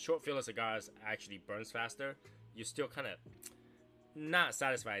that short filler cigars actually burns faster, you're still kind of not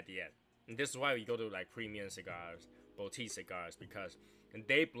satisfied at the end. And this is why we go to like premium cigars, boutique cigars, because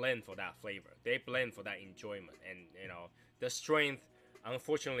they blend for that flavor, they blend for that enjoyment. And, you know, the strength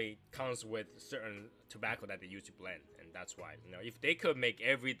unfortunately comes with certain tobacco that they use to blend. And that's why, you know, if they could make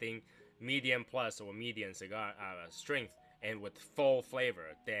everything medium plus or medium cigar strength and with full flavor,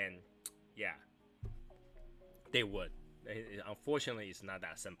 then yeah, they would. Unfortunately, it's not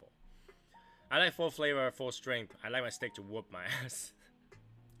that simple. I like full flavor, full strength. I like my steak to whoop my ass.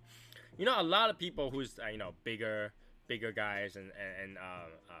 You know, a lot of people who's you know, bigger guys and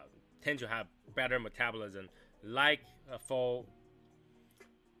tend to have better metabolism like a full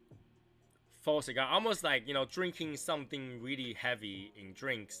cigar, almost like, you know, drinking something really heavy in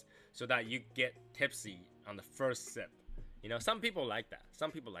drinks so that you get tipsy on the first sip. You know, some people like that.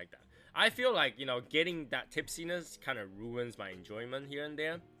 I feel like, you know, getting that tipsiness kind of ruins my enjoyment here and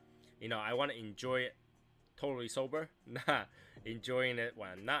there. You know, I want to enjoy it totally sober, not enjoying it when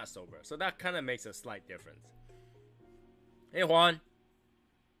I'm not sober. So that kind of makes a slight difference. Hey, Juan.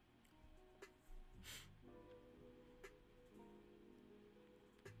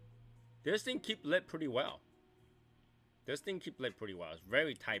 This thing keep lit pretty well. It's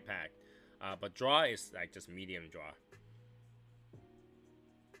very tight packed. But draw is like just medium draw.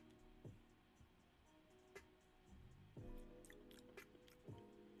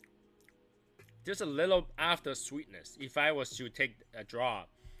 There's a little after sweetness. If I was to take a draw,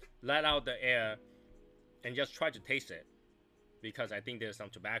 let out the air, and just try to taste it, because I think there's some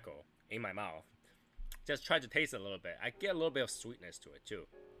tobacco in my mouth, just try to taste it a little bit, I get a little bit of sweetness to it too.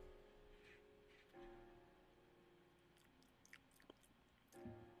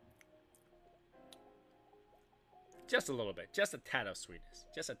 Just a little bit, just a tad of sweetness,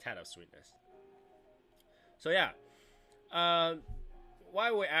 So yeah,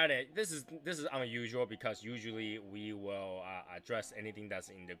 while we're at it, this is unusual, because usually we will address anything that's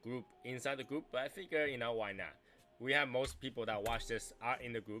in the group, inside the group. But I figure, you know, why not? We have most people that watch this are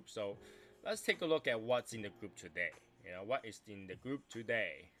in the group, so let's take a look at what's in the group today. You know, what is in the group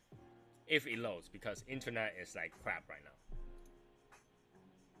today, if it loads, because internet is like crap right now.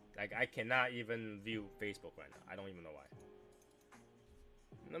 Like, I cannot even view Facebook right now. I don't even know why.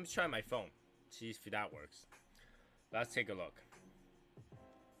 Let me try my phone. See if that works. Let's take a look.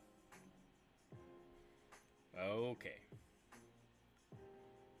 Okay.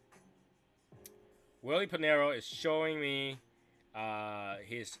 Willie Panero is showing me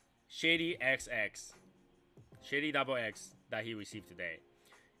his Shady XX, Shady Double X that he received today.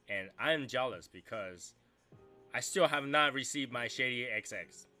 And I am jealous because I still have not received my Shady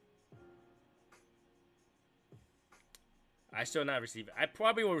XX. I still not received it. I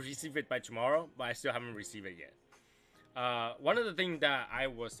probably will receive it by tomorrow, but I still haven't received it yet. One of the things that I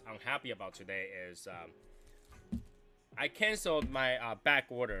was unhappy about today is I canceled my back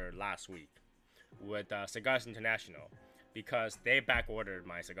order last week with Cigars International because they back ordered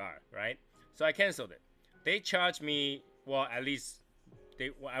my cigar, right? So I canceled it. They charged me, well, at least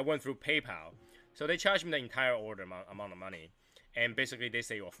I went through PayPal, so they charged me the entire order amount of money, and basically they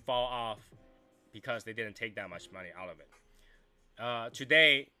say it will fall off because they didn't take that much money out of it.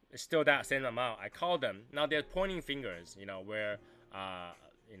 Today it's still that same amount. I called them. Now they're pointing fingers, you know, where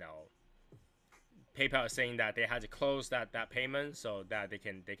PayPal is saying that they had to close that payment so that they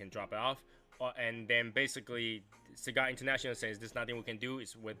can drop it off, and then basically Cigar International says there's nothing we can do.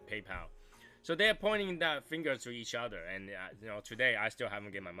 It's with PayPal. So they're pointing that finger to each other, and you know, today I still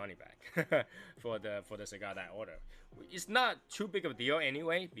haven't get my money back for the cigar that I ordered. It's not too big of a deal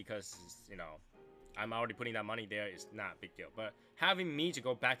anyway because, you know, I'm already putting that money there. It's not a big deal. But having me to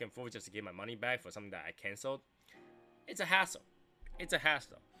go back and forth just to get my money back for something that I canceled, it's a hassle. It's a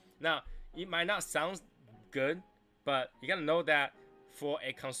hassle. Now, it might not sound good, but you gotta know that for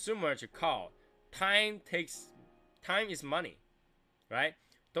a consumer to call, time is money, right?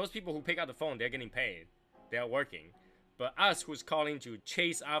 Those people who pick up the phone, they're getting paid. They're working. But us who's calling to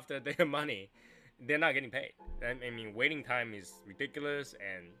chase after their money, they're not getting paid. I mean, waiting time is ridiculous,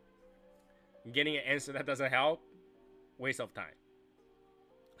 and getting an answer that doesn't help, waste of time.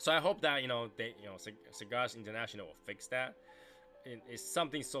 So I hope that, you know, Cigars International will fix that. It's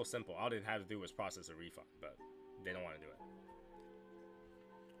something so simple. All they have to do was process a refund, but they don't want to do it.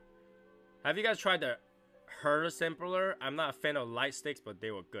 Have you guys tried the Her sampler? I'm not a fan of light sticks, but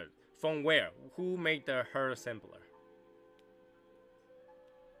they were good. From where? Who made the Her sampler?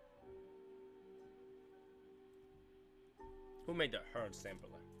 Who made the Her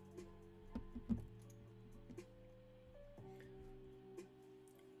sampler?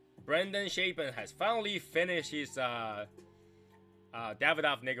 Brendan Shapen has finally finished his Davidoff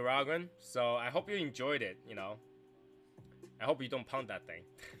Nicaraguan, so I hope you enjoyed it. You know, I hope you don't pound that thing.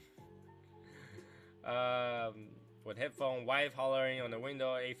 With headphone, wife hollering on the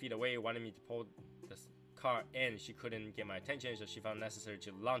window 8 feet away, wanted me to pull the car in. She couldn't get my attention, so she found necessary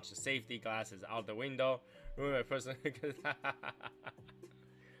to launch the safety glasses out the window. Ruin my personal.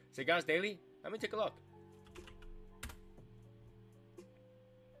 Cigars Daily? Let me take a look.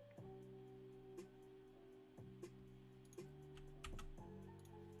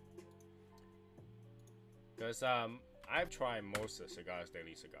 Because I've tried most of Cigars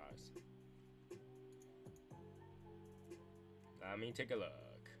Daily cigars. Let me take a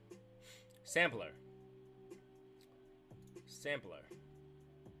look. Sampler.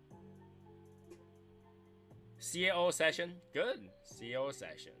 CAO session. Good. CAO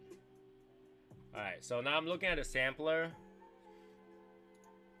session. Alright, so now I'm looking at the sampler.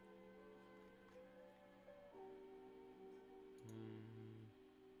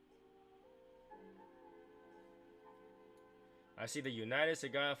 I see the United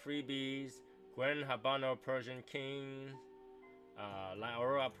Cigar Freebies, Gwen Habano Persian King, La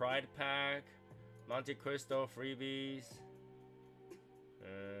Aurora Pride Pack, Monte Cristo Freebies.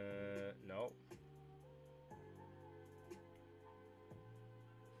 No.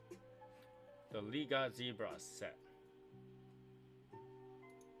 The Liga Zebra set.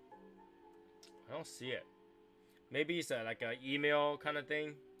 I don't see it. Maybe it's like an email kind of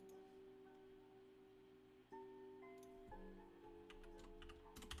thing.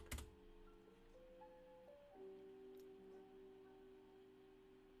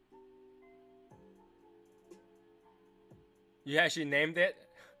 You actually named it?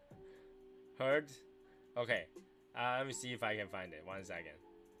 Heard? Okay. Let me see if I can find it. 1 second.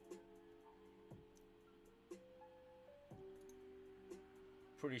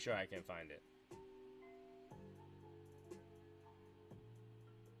 Pretty sure I can find it.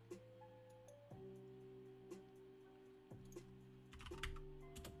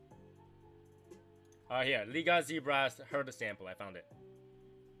 Here. Liga Zebras Herd sample. I found it.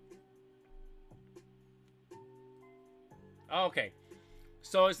 Oh, okay.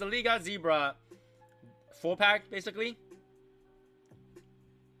 So it's the Liga Zebra 4-pack, basically.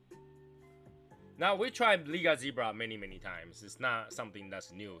 Now we tried Liga Zebra many times. It's not something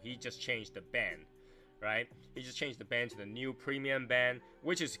that's new. He just changed the band, right? He just changed the band to the new premium band,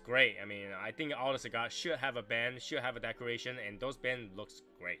 which is great. I mean, I think all the cigars should have a band, should have a decoration, and those band looks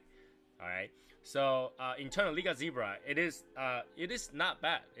great. All right. So in terms of Liga Zebra, it is not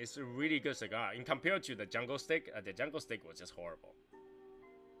bad. It's a really good cigar. In compared to the Jungle Stick was just horrible.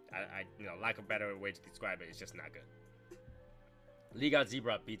 I lack of a better way to describe it. It's just not good. Liga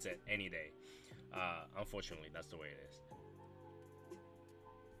Zebra beats it any day. Unfortunately, that's the way it is.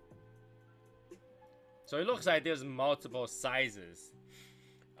 So it looks like there's multiple sizes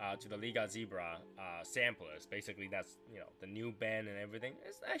to the Liga Zebra samplers. Basically, that's the new band and everything.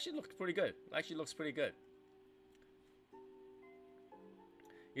 It actually looks pretty good. Actually looks pretty good.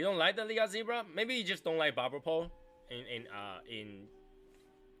 You don't like the Liga Zebra? Maybe you just don't like barber pole in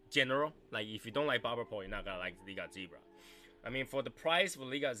general. Like if you don't like barber pole, you're not gonna like Liga Zebra. I mean, for the price for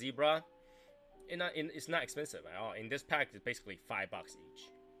Liga Zebra, it's not expensive at all. In this pack, it's basically $5 each.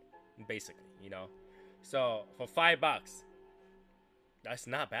 Basically, So for $5, that's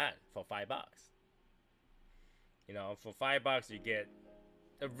not bad for $5. For $5 you get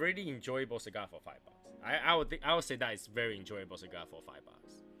a really enjoyable cigar for $5. I would say that it's very enjoyable cigar for $5.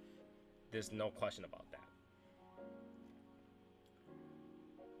 There's no question about that.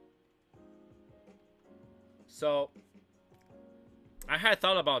 So I had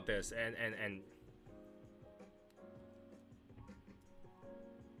thought about this and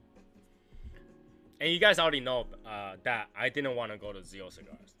you guys already know that I didn't want to go to Zio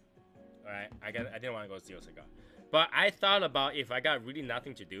Cigars. Alright? I didn't want to go to Zio Cigar. But I thought about if I got really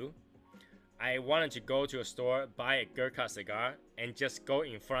nothing to do, I wanted to go to a store, buy a Gurkha cigar, and just go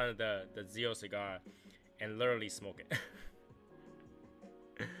in front of the Zio cigar and literally smoke it.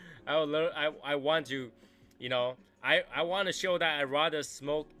 I want to, I want to show that I'd rather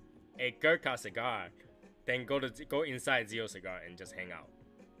smoke a Gurkha cigar than go inside Zio Cigar and just hang out.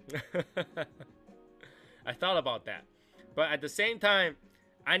 I thought about that, but at the same time,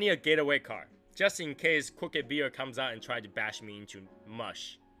 I need a getaway car just in case Crooked Beer comes out and tries to bash me into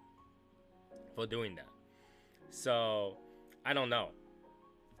mush for doing that. So I don't know.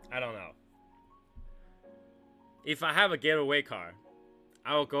 If I have a getaway car,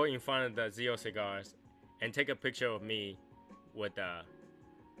 I will go in front of the Zio Cigars and take a picture of me with the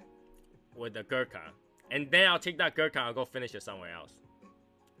Gurkha, and then I'll take that Gurkha and I'll go finish it somewhere else.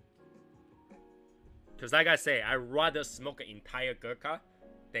 Because like I say, I'd rather smoke an entire Gurkha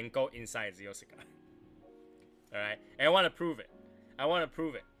than go inside Zio Cigar. Alright? And I want to prove it.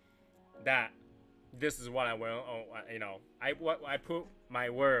 That this is what I will, I put my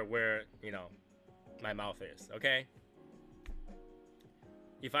word where, my mouth is. Okay?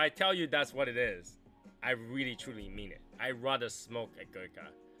 If I tell you that's what it is, I really truly mean it. I'd rather smoke a Gurkha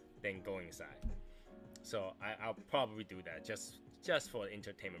than go inside. So I'll probably do that just for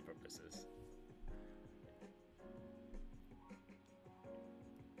entertainment purposes.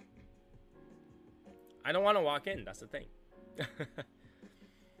 I don't want to walk in. That's the thing.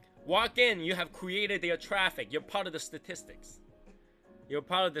 Walk in. You have created their traffic. You're part of the statistics.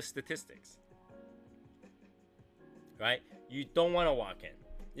 Right? You don't want to walk in.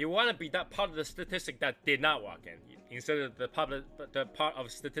 You want to be that part of the statistic that did not walk in, instead of the part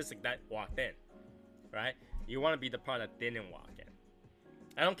of statistic that walked in. Right? You want to be the part that didn't walk in.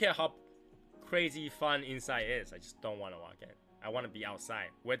 I don't care how crazy fun inside is. I just don't want to walk in. I want to be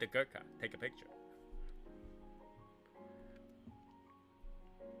outside with the Gurkha. Take a picture.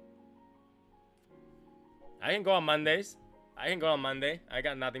 I can go on Mondays. I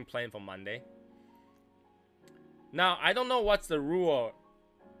got nothing planned for Monday. Now, I don't know what's the rule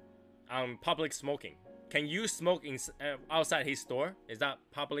on public smoking. Can you smoke outside his store? Is that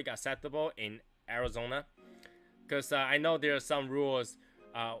public acceptable in Arizona? Because I know there are some rules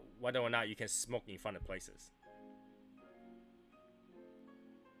whether or not you can smoke in front of places.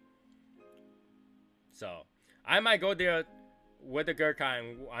 So, I might go there with the Gurkha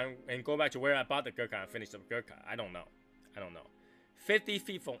and go back to where I bought the Gurkha and finish the Gurkha. I don't know. 50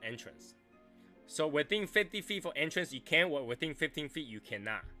 feet from entrance. So within 50 feet from entrance you can, or within 15 feet you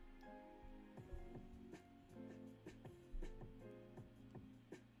cannot.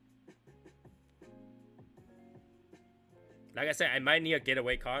 Like I said, I might need a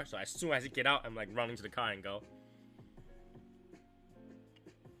getaway car, so as soon as I get out, I'm like running to the car and go.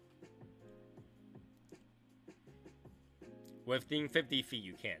 Within 50 feet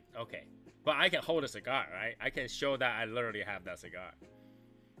you can. Okay. But I can hold a cigar, right? I can show that I literally have that cigar.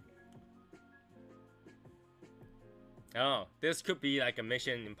 Oh, this could be like a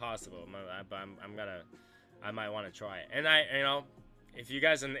mission impossible, but I might want to try it. And if you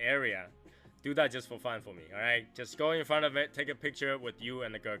guys in the area, Do that just for fun for me, alright? Just go in front of it, take a picture with you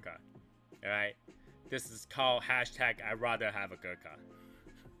and the Gurkha. Alright? This is called hashtag I'd rather have a Gurkha.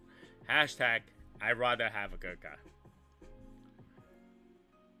 Hashtag I'd rather have a Gurkha.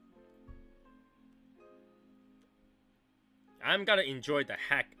 I'm gonna enjoy the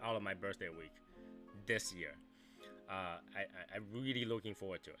heck out of my birthday week this year. I'm really looking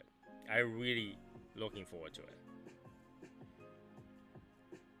forward to it. I'm really looking forward to it.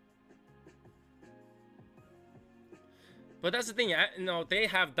 But that's the thing, you know, they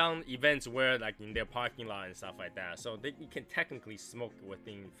have done events where, like, in their parking lot and stuff like that, so you can technically smoke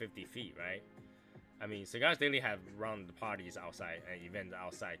within 50 feet, right? I mean, Cigars Daily have run the parties outside and events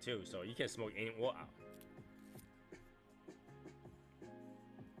outside too, so you can smoke in or out.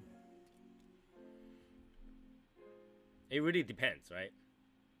 It really depends, right?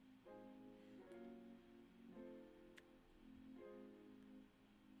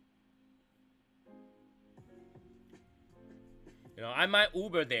 You know, I might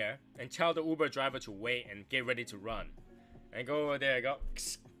Uber there and tell the Uber driver to wait and get ready to run. And go over there, go,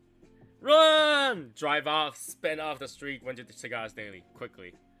 run! Drive off, spin off the street, went to the Cigars Daily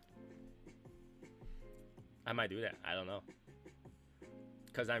quickly. I might do that, I don't know.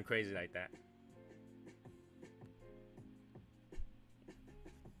 Because I'm crazy like that.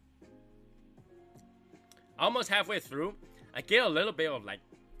 Almost halfway through, I get a little bit of like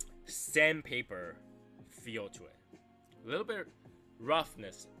sandpaper feel to it. A little bit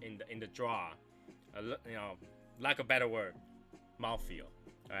roughness in the draw. You know, lack of a better word, mouthfeel.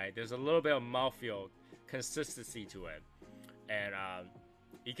 Alright, there's a little bit of mouthfeel consistency to it. And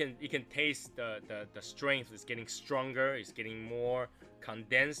you can taste the strength is getting stronger, it's getting more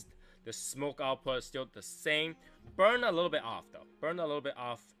condensed. The smoke output is still the same. Burn a little bit off though. Burn a little bit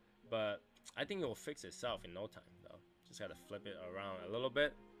off, but I think it will fix itself in no time though. Just gotta flip it around a little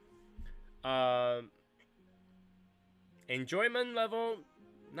bit. Enjoyment level,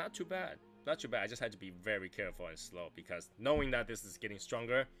 not too bad. Not too bad. I just had to be very careful and slow because knowing that this is getting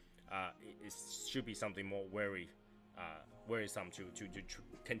stronger, it should be something more worrisome to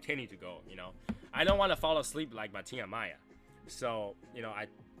continue to go. You know, I don't want to fall asleep like Martina Maya, so you know I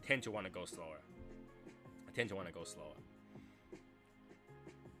tend to want to go slower.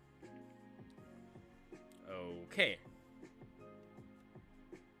 Okay.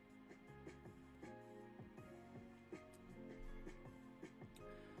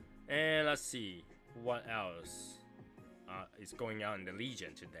 And let's see what else is going on in the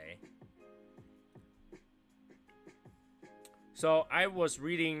Legion today. So I was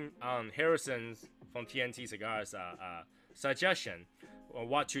reading Harrison's from TNT Cigars suggestion on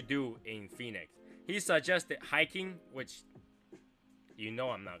what to do in Phoenix. He suggested hiking, which you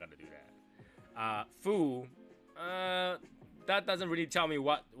know I'm not gonna do that. Food, that doesn't really tell me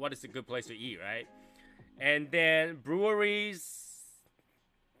what is a good place to eat, right? And then breweries.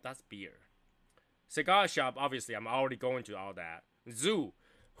 That's beer. Cigar shop, obviously, I'm already going to all that. Zoo.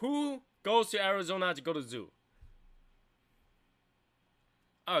 Who goes to Arizona to go to zoo?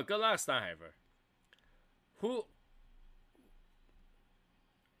 Oh, good luck, Steinheimer. Who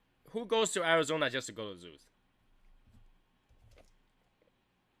goes to Arizona just to go to zoos?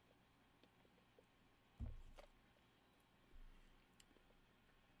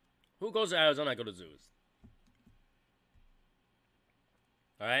 Who goes to Arizona to go to zoos?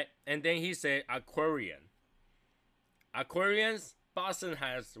 Alright, and then he said aquarium. Aquariums, Boston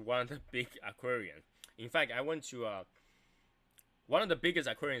has one of the big aquariums. In fact, I went to one of the biggest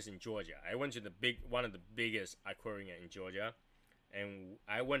aquariums in Georgia. I went to one of the biggest aquarium in Georgia, and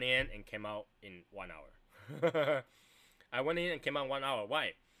I went in and came out in 1 hour. I went in and came out 1 hour.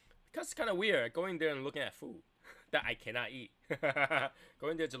 Why? Because it's kind of weird going there and looking at food that I cannot eat.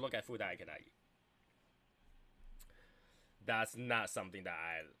 Going there to look at food that I cannot eat. That's not something that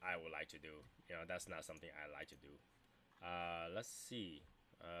I would like to do. You know, that's not something I like to do. Let's see.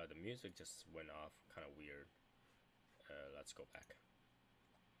 The music just went off. Kind of weird. Let's go back.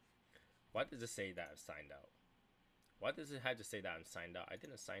 What does it say that I've signed out? What does it have to say that I'm signed out? I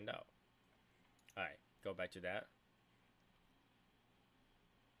didn't sign out. Alright, go back to that.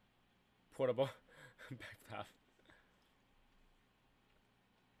 Portable backpack.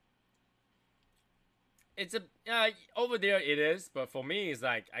 It's a over there it is, but for me it's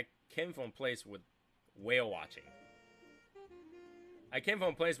like I came from a place with whale watching.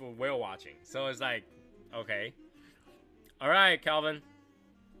 So it's like, okay. Alright, Calvin.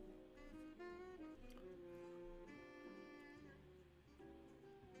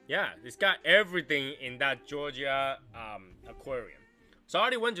 Yeah, it's got everything in that Georgia aquarium. So I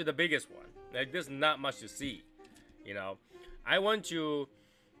already went to the biggest one. Like, there's not much to see, you know. I went to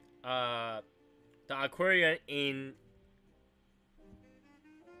the aquarium in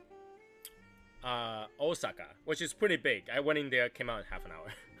Osaka, which is pretty big. I went in there, came out in half an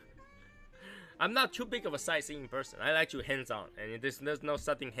hour. I'm not too big of a sightseeing person. I like to hands-on, and there's no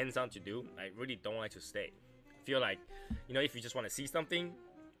something hands-on to do. I really don't like to stay. I feel like, you know, if you just want to see something,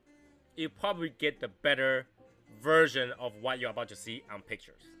 you probably get the better version of what you're about to see on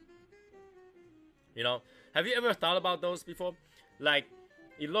pictures. You know, have you ever thought about those before? Like,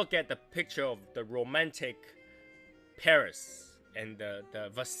 you look at the picture of the romantic Paris and the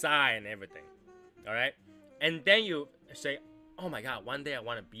Versailles and everything, all right? And then you say, oh my God, one day I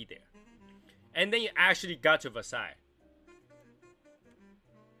want to be there. And then you actually got to Versailles.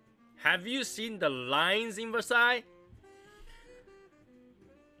 Have you seen the lines in Versailles?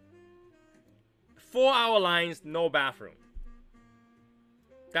 4-hour lines, no bathroom.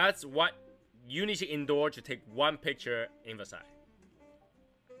 That's what you need to endure to take one picture in Versailles.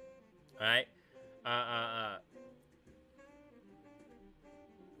 Alright?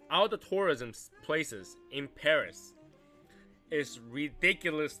 All the tourism places in Paris is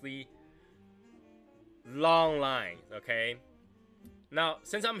ridiculously long lines, okay? Now,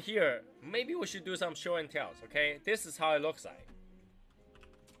 since I'm here, maybe we should do some show and tells, okay? This is how it looks like.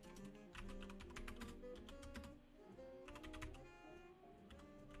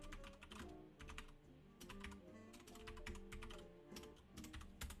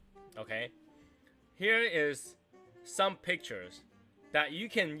 Okay? Here is some pictures that you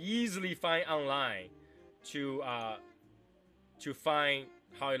can easily find online to find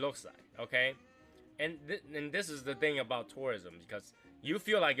how it looks like, okay? And this is the thing about tourism, because you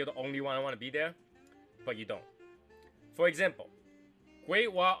feel like you're the only one who want to be there, but you don't. For example,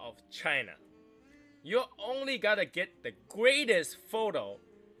 Great Wall of China. You only gotta get the greatest photo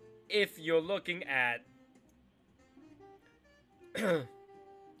if you're looking at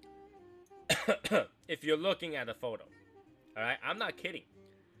if you're looking at a photo. Alright, I'm not kidding.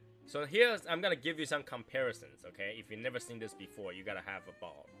 So I'm gonna give you some comparisons, okay? If you've never seen this before, you gotta have a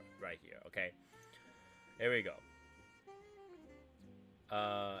ball right here, okay? Here we go.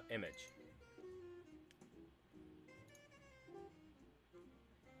 Image.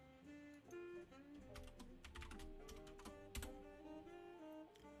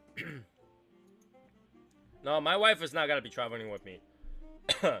 No, my wife is not gonna be traveling with me.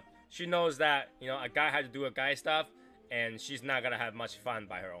 She knows that, you know, a guy had to do a guy stuff, and she's not gonna have much fun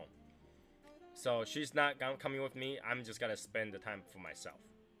by her own. So she's not coming with me. I'm just gonna spend the time for myself.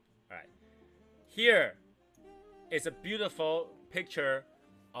 Alright. Here is a beautiful picture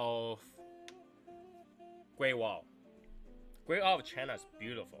of Great Wall. Great Wall of China is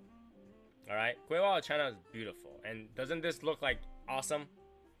beautiful. Alright? Great Wall of China is beautiful. And doesn't this look like awesome?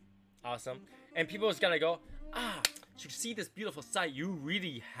 Awesome. And people is gonna go, to see this beautiful sight, you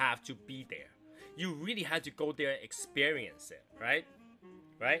really have to be there. You really have to go there and experience it, right?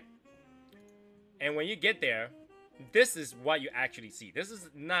 Right? And when you get there, this is what you actually see. This is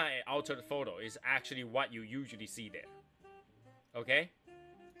not an altered photo. It's actually what you usually see there. Okay?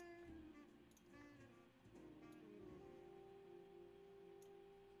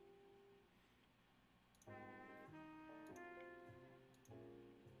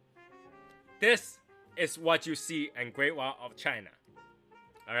 This is what you see in Great Wall of China.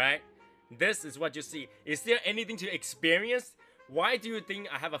 Alright? This is what you see. Is there anything to experience? Why do you think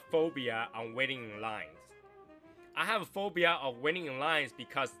I have a phobia on waiting in lines? I have a phobia of waiting in lines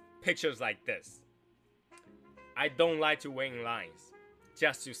because pictures like this. I don't like to wait in lines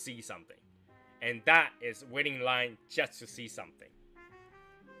just to see something. And that is waiting in line just to see something.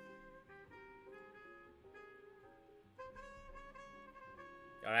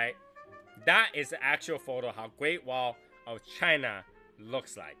 Alright? That is the actual photo how Great Wall of China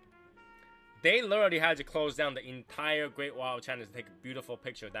looks like. They literally had to close down the entire Great Wall of China to take a beautiful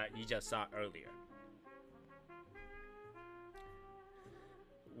picture that you just saw earlier.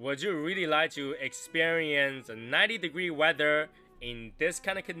 Would you really like to experience a 90-degree weather in this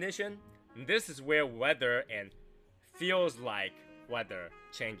kind of condition? This is where weather and feels like weather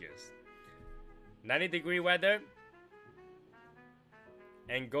changes. 90-degree weather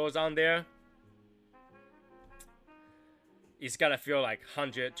and goes on there. It's gotta feel like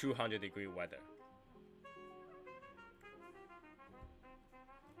 100, 200-degree weather.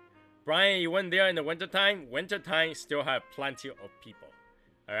 Brian, you went there in the wintertime? Wintertime still have plenty of people.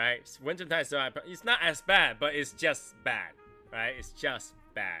 Alright? Wintertime still have, it's not as bad, but it's just bad. Right? It's just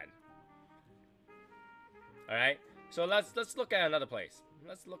bad. Alright? So let's look at another place.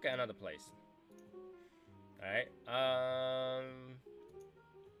 Let's look at another place. Alright?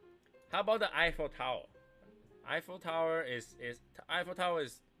 How about the Eiffel Tower? Eiffel Tower is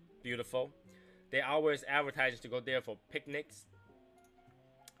beautiful. They always advertise to go there for picnics.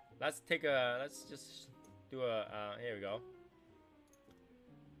 Let's just do a, here we go.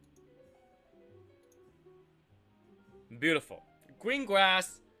 Beautiful. Green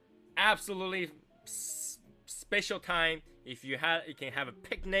grass, absolutely special time. If you can have a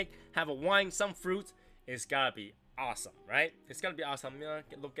picnic, have a wine, some fruit, it's gotta be awesome, right? It's gonna be awesome. You know,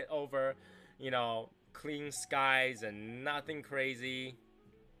 look it over, you know, clean skies and nothing crazy.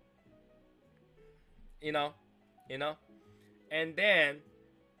 You know, and then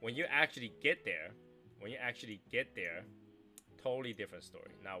when you actually get there, totally different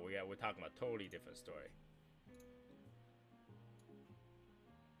story. Now we're talking about totally different story.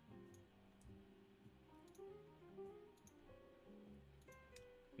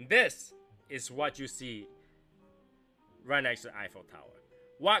 This is what you see right next to the Eiffel Tower.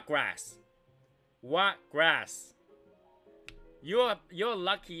 What grass? What grass? You're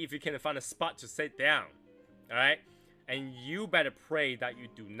lucky if you can find a spot to sit down, all right? And you better pray that you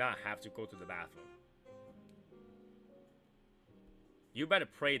do not have to go to the bathroom. You better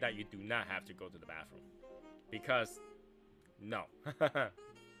pray that you do not have to go to the bathroom, because no.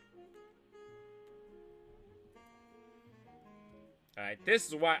 Alright, this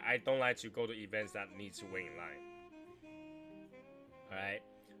is why I don't like to go to events that need to wait in line. Alright,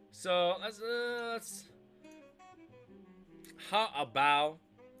 so let's. How about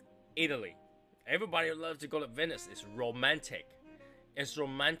Italy? Everybody loves to go to Venice. It's romantic. It's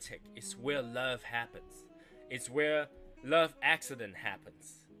romantic. It's where love happens. It's where love accident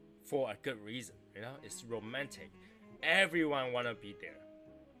happens for a good reason. You know, it's romantic. Everyone wanna be there.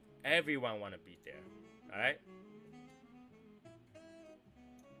 Everyone wanna be there. All right.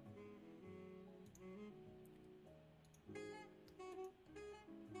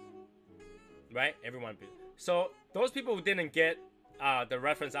 Right? Everyone. So those people who didn't get the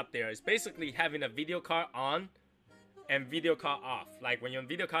reference up there is basically having a video card on and video card off. Like when your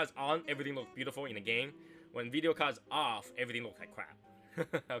video card's on, everything looks beautiful in the game. When video card's off, everything looks like crap.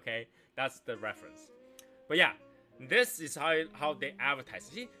 Okay, that's the reference. But yeah, this is how they advertise.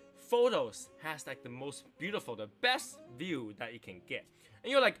 See, photos has like the most beautiful, the best view that you can get.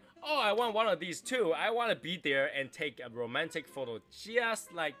 And you're like, oh, I want one of these too. I want to be there and take a romantic photo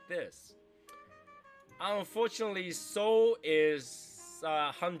just like this. Unfortunately, so is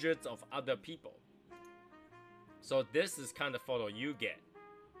hundreds of other people. So this is kind of photo you get.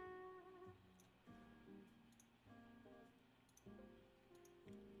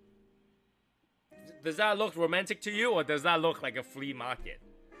 Does that look romantic to you, or does that look like a flea market?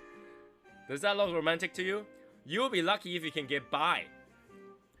 Does that look romantic to you? You'll be lucky if you can get by.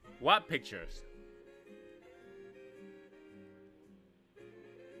 What pictures?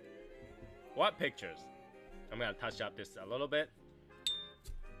 What pictures? I'm gonna touch up this a little bit.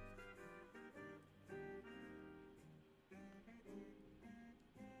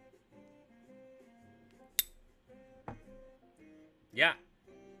 Yeah.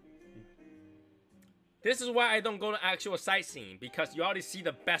 This is why I don't go to actual sightseeing, because you already see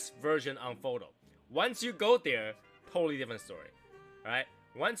the best version on photo. Once you go there, totally different story. Alright?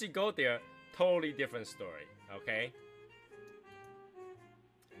 Once you go there, totally different story. Okay?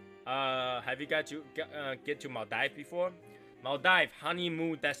 Have you got to get to Maldives before? Maldives,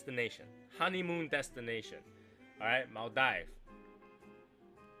 honeymoon destination. Honeymoon destination. Alright, Maldives.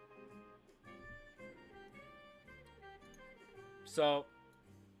 So,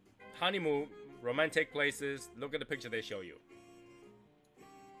 honeymoon, romantic places. Look at the picture they show you.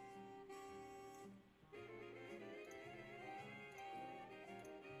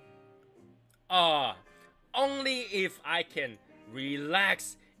 Only if I can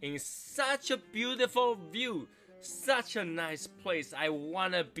relax in such a beautiful view, such a nice place, I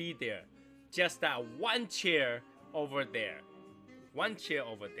wanna be there. Just that one chair over there. One chair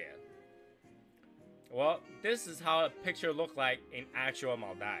over there. Well, this is how a picture looked like in actual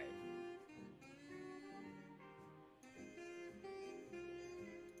Maldives.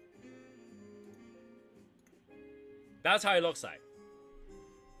 That's how it looks like.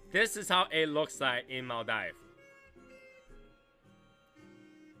 This is how it looks like in Maldives.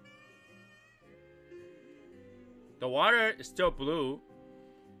 The water is still blue.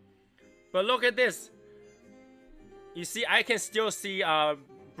 But look at this. You see, I can still see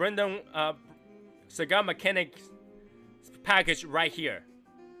Brendan Cigar Mechanic package right here.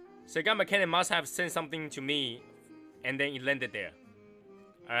 Cigar Mechanic must have sent something to me and then it landed there.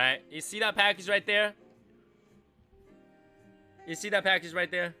 Alright, you see that package right there? You see that package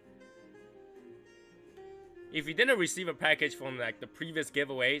right there? If you didn't receive a package from like the previous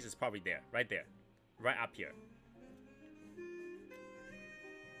giveaways, it's probably there, right up here.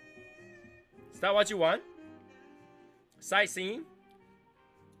 that what you want? Sightseeing?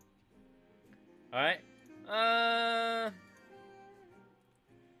 Alright.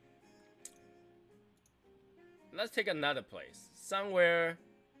 Let's take another place. Somewhere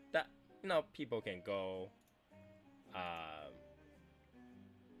that, you know, people can go. How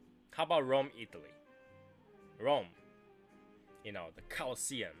about Rome, Italy? Rome. You know, the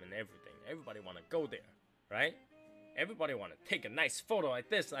Colosseum and everything. Everybody want to go there, right? Everybody want to take a nice photo like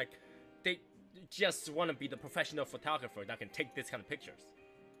this. Like, they just want to be the professional photographer that can take this kind of pictures.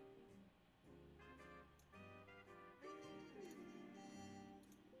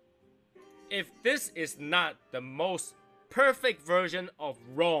 If this is not the most perfect version of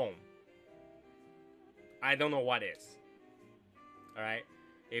Rome, I don't know what is. Alright?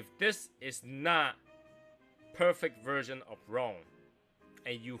 If this is not perfect version of Rome,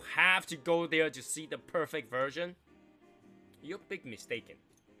 and you have to go there to see the perfect version, you're big mistaken.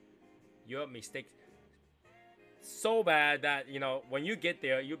 You're mistaken so bad that, you know, when you get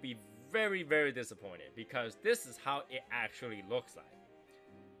there, you'll be very, very disappointed, because this is how it actually looks like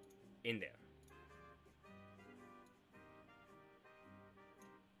in there.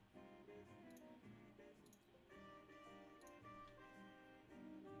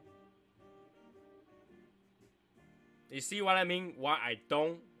 You see what I mean? Why I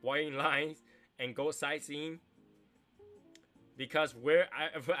don't wait in lines and go sightseeing? Because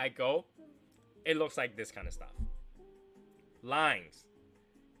wherever I go, it looks like this kind of stuff. Lines.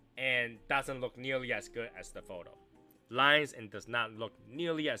 And doesn't look nearly as good as the photo. Lines and does not look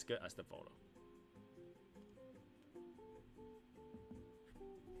nearly as good as the photo.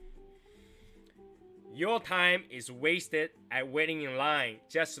 Your time is wasted at waiting in line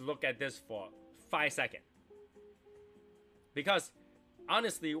just to look at this for 5 seconds. Because,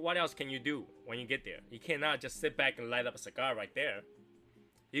 honestly, what else can you do when you get there? You cannot just sit back and light up a cigar right there.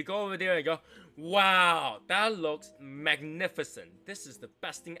 You go over there and go, wow, that looks magnificent. This is the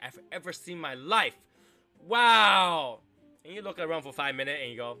best thing I've ever seen in my life. Wow. And you look around for 5 minutes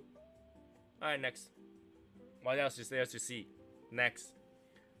and you go, alright, next. What else is there to see? Next.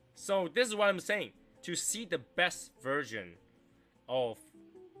 So, this is what I'm saying. To see the best version of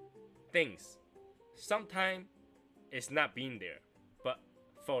things, sometimes it's not being there, but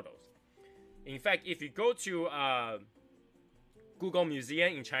photos. In fact, if you go to Google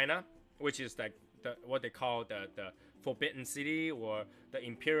Museum in China, which is like what they call the Forbidden City or the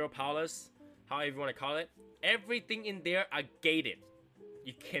Imperial Palace, however you want to call it, everything in there are gated.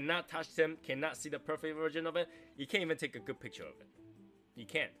 You cannot touch them, cannot see the perfect version of it. You can't even take a good picture of it. You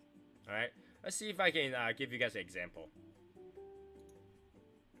can't. All right. Let's see if I can give you guys an example.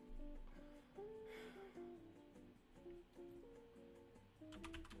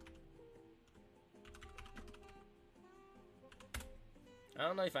 I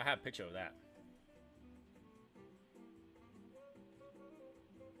don't know if I have a picture of that.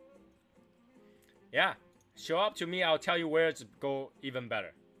 Yeah, show up to me, I'll tell you where to go even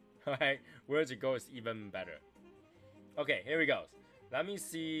better. Alright, where to go is even better. Okay, here we go. Let me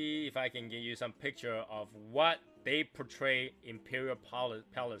see if I can give you some picture of what they portray Imperial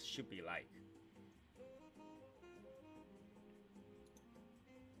Palace should be like.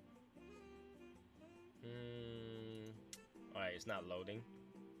 Alright, it's not loading.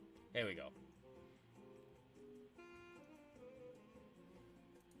 Here we go.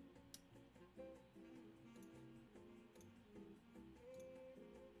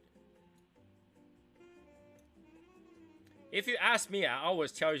 If you ask me, I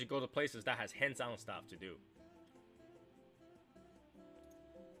always tell you to go to places that has hands-on stuff to do.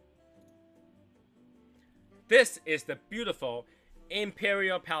 This is the beautiful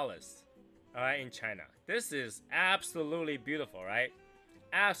Imperial Palace, alright, in China. This is absolutely beautiful, right?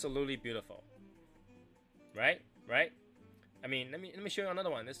 Absolutely beautiful. Right? Right? I mean, let me show you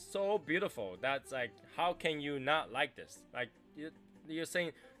another one. It's so beautiful. That's like, how can you not like this? Like, you're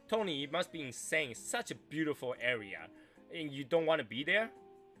saying, Tony, you must be insane. Such a beautiful area. And you don't want to be there?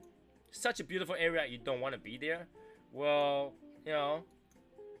 Such a beautiful area, you don't want to be there? Well, you know,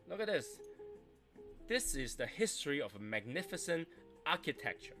 look at this. This is the history of magnificent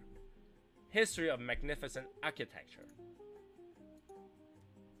architecture. History of magnificent architecture.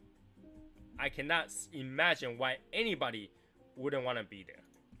 I cannot imagine why anybody wouldn't want to be there,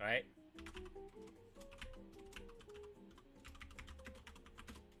 right?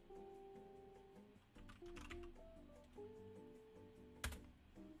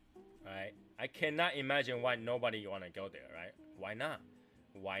 Right? I cannot imagine why nobody want to go there, right? Why not?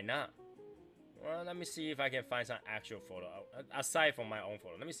 Why not? Well, let me see if I can find some actual photo. Aside from my own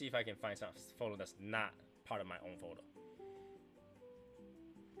photo. Let me see if I can find some photo that's not part of my own photo.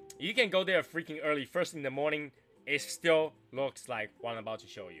 You can go there freaking early, first in the morning. It still looks like what I'm about to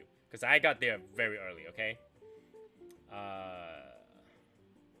show you. Because I got there very early, okay?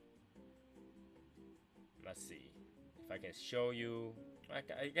 Let's see. If I can show you...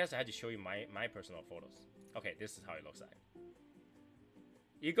 I guess I had to show you my personal photos. Okay, this is how it looks like.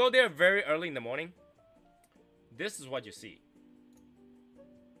 You go there very early in the morning. This is what you see.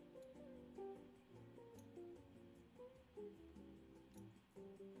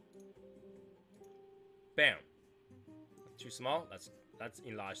 Bam. Too small? Let's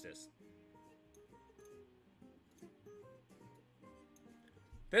enlarge this.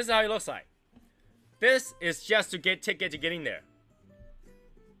 This is how it looks like. This is just to get ticket to get in there.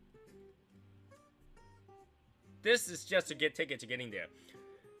 This is just to get ticket to get in there.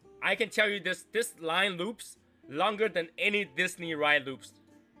 I can tell you this line loops longer than any Disney ride loops.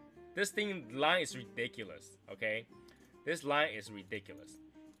 This line is ridiculous, okay? This line is ridiculous.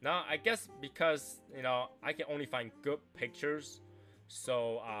 Now, I guess because, you know, I can only find good pictures,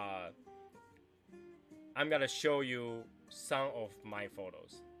 so I'm gonna show you some of my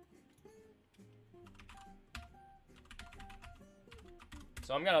photos.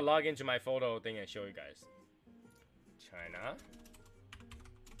 So I'm gonna log into my photo thing and show you guys. China.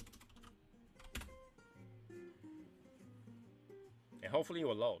 And hopefully it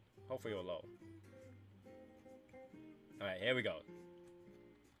will load. Hopefully it will load. Alright, here we go.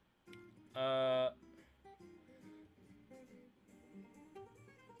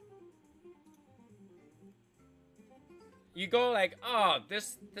 You go like, oh,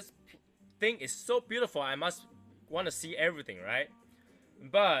 this thing is so beautiful. I must want to see everything, right?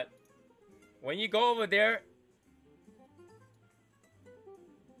 But when you go over there,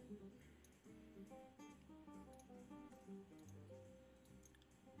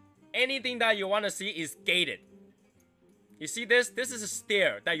 anything that you want to see is gated. You see this? This is a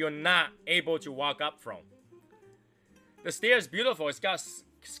stair that you're not able to walk up from. The stair is beautiful. It's got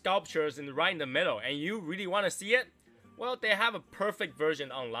sculptures right in the middle, and you really want to see it? Well, they have a perfect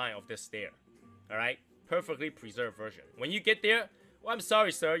version online of this stair. Alright? Perfectly preserved version. When you get there, well, I'm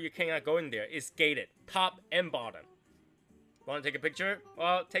sorry, sir, you cannot go in there. It's gated, top and bottom. Want to take a picture?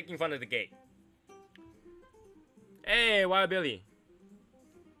 Well, take in front of the gate. Hey, Wild Billy.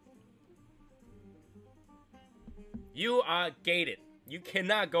 You are gated. You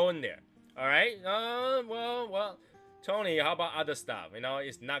cannot go in there. Alright? Well, Tony, how about other stuff? You know,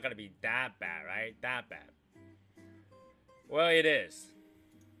 it's not gonna be that bad, right? That bad. Well, it is.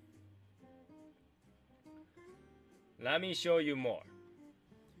 Let me show you more.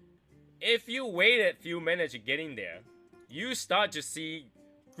 If you waited a few minutes to get in there, you start to see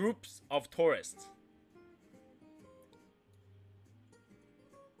groups of tourists.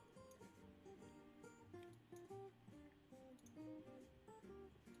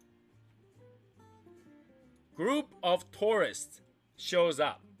 Group of tourists shows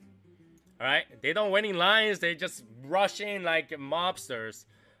up. Alright? They don't wait in lines, they just rush in like mobsters.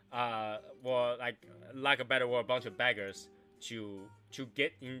 Or like a better word, a bunch of beggars to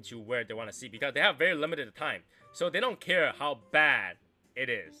get into where they want to see, because they have very limited time. So they don't care how bad it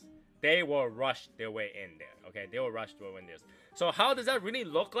is. They will rush their way in there. Okay? They will rush their way in there. So how does that really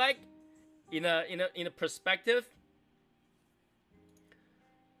look like in a perspective?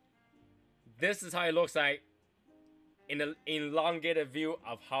 This is how it looks like in an elongated view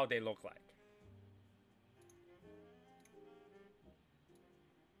of how they look like.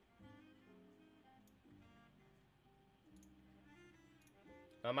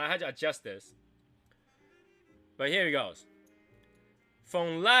 I might have to adjust this. But here it goes.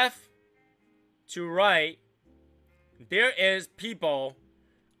 From left to right, there is people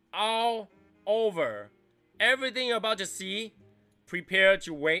all over. Everything you're about to see, prepare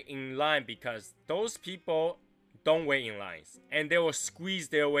to wait in line, because those people don't wait in lines. And they will squeeze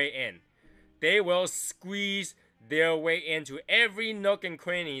their way in. They will squeeze their way into every nook and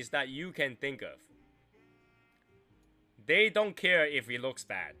crannies that you can think of. They don't care if it looks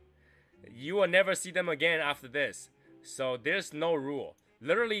bad. You will never see them again after this. So there's no rule.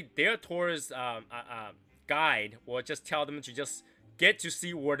 Literally, their tourist guide will just tell them to just get to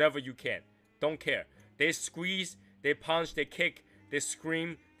see whatever you can. Don't care. They squeeze, they punch, they kick, they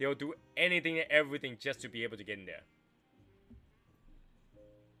scream. They'll do anything and everything just to be able to get in there.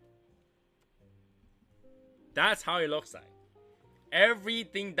 That's how it looks like.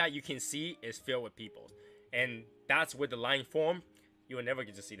 Everything that you can see is filled with people. And that's where the line form. You will never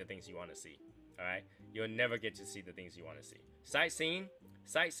get to see the things you want to see. Alright? You'll never get to see the things you want to see. Sightseeing?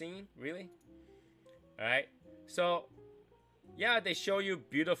 Sightseeing? Really? Alright? So, yeah, they show you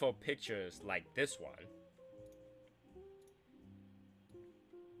beautiful pictures like this one.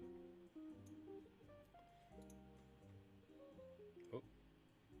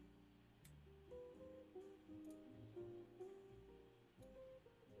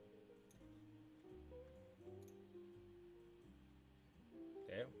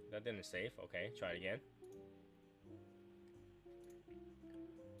 that didn't save. Okay, try it again.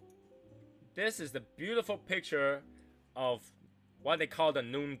 This is the beautiful picture of what they call the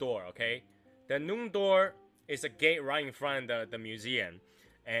noon door, okay? The noon door is a gate right in front of the museum.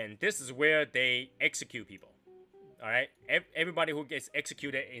 And this is where they execute people. Alright? Everybody who gets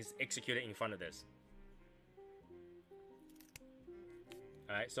executed is executed in front of this.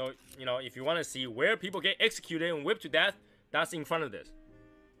 Alright, so, you know, if you want to see where people get executed and whipped to death, that's in front of this.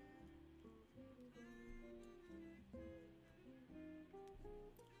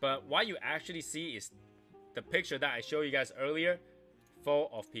 But what you actually see is the picture that I showed you guys earlier, full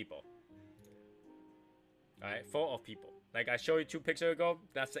of people. Alright, full of people. Like I showed you 2 pictures ago,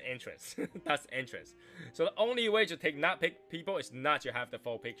 that's the entrance. That's the entrance. So the only way to not pick people is not to have the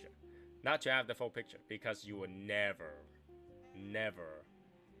full picture. Not to have the full picture, because you will never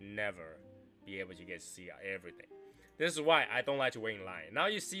be able to get to see everything. This is why I don't like to wait in line. Now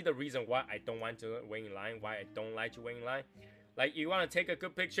you see the reason why I don't want to wait in line, why I don't like to wait in line. Like, you want to take a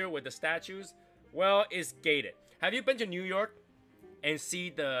good picture with the statues? Well, it's gated. Have you been to New York and see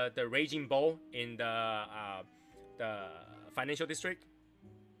the Raging Bull in the financial district?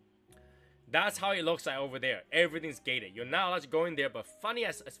 That's how it looks like over there. Everything's gated. You're not allowed to go in there, but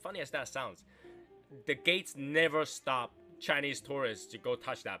as funny as that sounds, the gates never stop Chinese tourists to go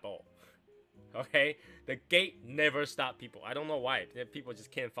touch that bull. Okay? The gate never stop people. I don't know why. People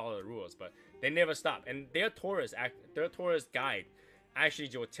just can't follow the rules, but they never stop. And their tourist guide actually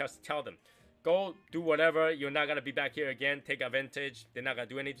will just tell them, go do whatever. You're not going to be back here again. Take advantage. They're not going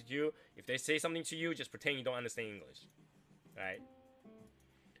to do anything to you. If they say something to you, just pretend you don't understand English. Right?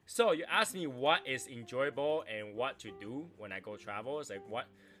 So you ask me what is enjoyable and what to do when I go travel. It's like, what?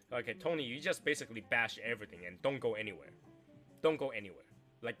 Okay, Tony, you just basically bash everything and don't go anywhere. Don't go anywhere.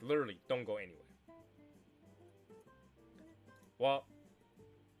 Like, literally, don't go anywhere. Well,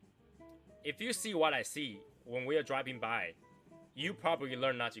 if you see what I see when we are driving by, you probably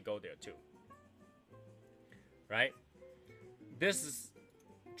learn not to go there too. Right? This is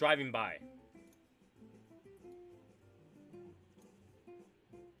driving by.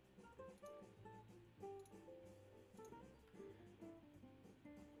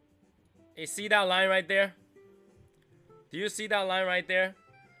 You see that line right there? Do you see that line right there?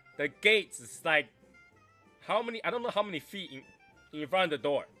 The gates is like, how many? I don't know how many feet in front of the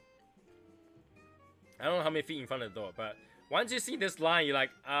door. I don't know how many feet in front of the door, but once you see this line, you're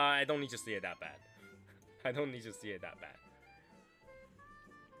like, I don't need to see it that bad. I don't need to see it that bad.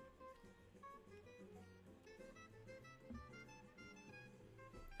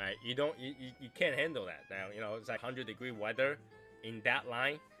 Alright, you can't handle that. Now, you know, it's like 100-degree weather in that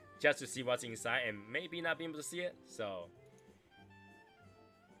line just to see what's inside and maybe not be able to see it. So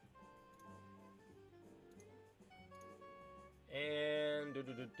and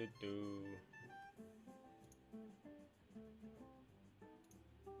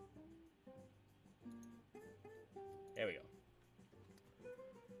there we go.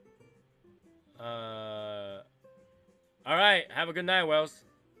 All right. Have a good night, Wells.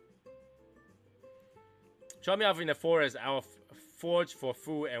 Drop me off in the forest. I'll forage for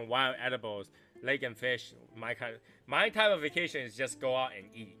food and wild edibles, lake and fish. My type of vacation is just go out and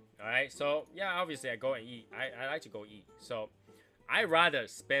eat. All right. So yeah, obviously I go and eat. I like to go eat. So I rather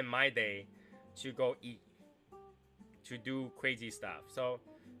spend my day to go eat, to do crazy stuff. So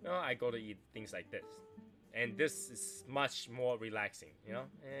you know, I go to eat things like this, and this is much more relaxing. You know.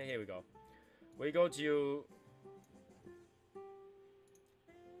 And here we go. We go to.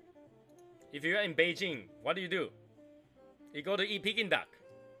 If you're in Beijing, what do? You go to eat Peking duck.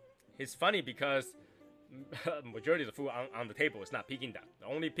 It's funny because majority of the food on the table is not Peking duck. The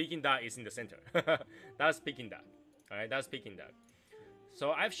only Peking duck is in the center. That's Peking duck. All right, that's Peking duck.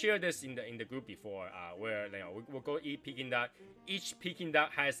 So I've shared this in the group before, where you know we'll go eat Peking duck. Each Peking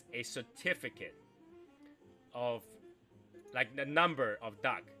duck has a certificate of like the number of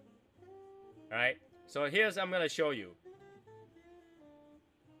duck. All right. So I'm gonna show you.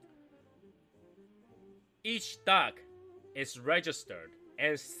 Each duck is registered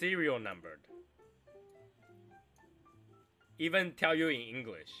and serial numbered. Even tell you in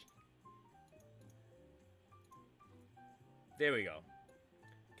English. There we go.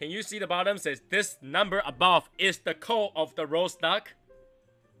 Can you see the bottom says this number above is the code of the roast duck?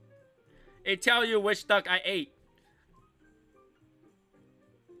 It tells you which duck I ate.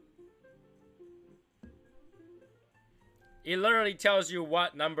 It literally tells you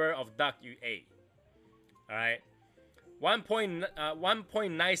what number of duck you ate. Alright,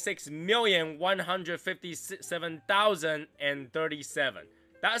 1.96,157,037.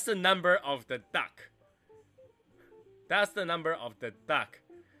 That's the number of the duck. That's the number of the duck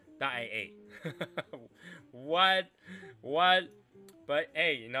that I ate. What? But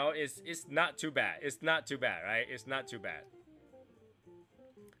hey, you know, it's not too bad. It's not too bad, right? It's not too bad.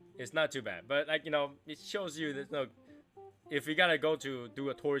 It's not too bad. But like, you know, it shows you that, look, if you gotta go to do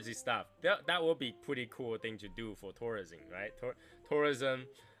a touristy stuff, that will be pretty cool thing to do for tourism, right? Tourism,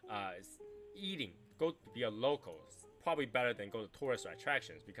 eating. Go be a local. It's probably better than go to tourist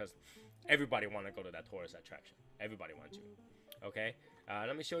attractions because everybody want to go to that tourist attraction. Everybody want to. Okay.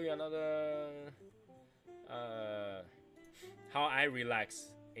 Let me show you another. How I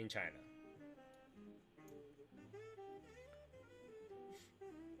relax in China.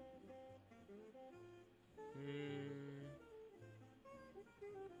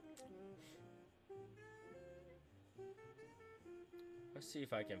 Let's see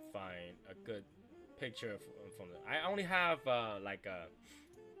if I can find a good picture from the. I only have like a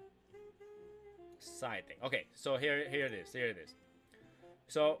side thing. Okay, so here it is. Here it is.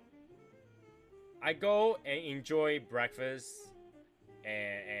 So I go and enjoy breakfast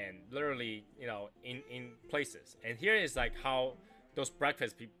and literally, you know, in places. And here is like how those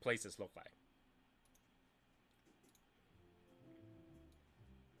breakfast places look like.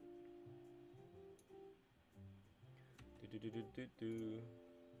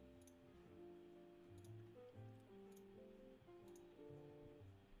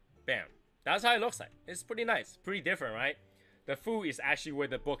 Bam. That's how it looks like. It's pretty nice. Pretty different, right? The food is actually where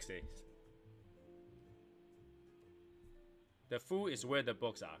the books is. The food is where the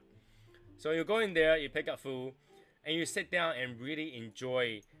books are. So you go in there, you pick up food, and you sit down and really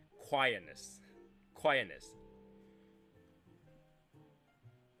enjoy quietness. Quietness.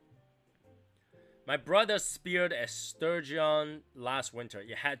 My brother speared a sturgeon last winter.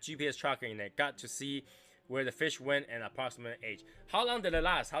 It had GPS tracker in it. Got to see where the fish went and approximate age. How long did it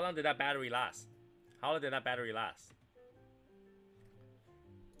last? How long did that battery last? How long did that battery last?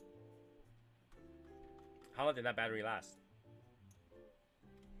 How long did that battery last?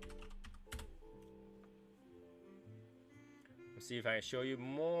 Let's see if I can show you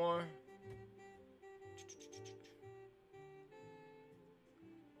more.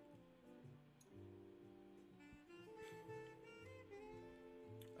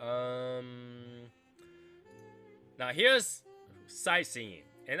 Now here's sightseeing,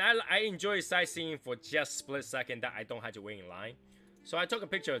 and I enjoy sightseeing for just split second that I don't have to wait in line. So I took a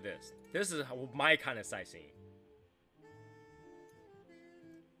picture of this. This is my kind of sightseeing.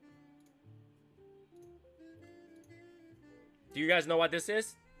 Do you guys know what this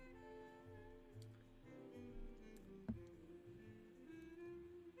is?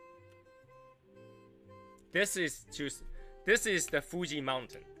 This is the Fuji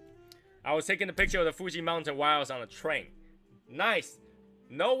Mountain. I was taking a picture of the Fuji Mountain while I was on a train. Nice.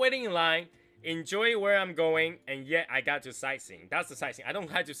 No waiting in line. Enjoy where I'm going, and yet I got to sightseeing. That's the sightseeing. I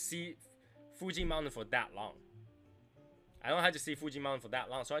don't have to see Fuji Mountain for that long. I don't have to see Fuji Mountain for that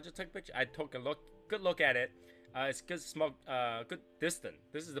long. So I just took a picture. I took a good look at it. It's good smoke, good distance.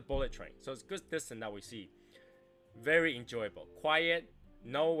 This is the bullet train. So it's good distance that we see. Very enjoyable. Quiet.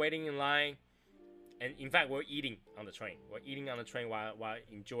 No waiting in line. And in fact, we're eating on the train. We're eating on the train while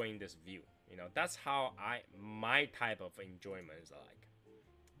enjoying this view. You know, that's how my type of enjoyment is like.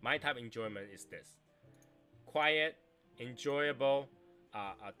 My type of enjoyment is this: quiet, enjoyable,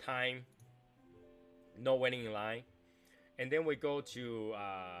 time, no waiting in line, and then we go to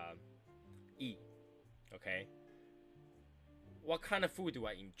eat. Okay. What kind of food do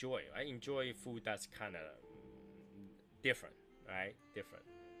I enjoy? I enjoy food that's kind of different, right? Different.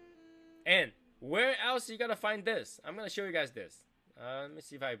 And where else you gonna find this? I'm gonna show you guys this. Let me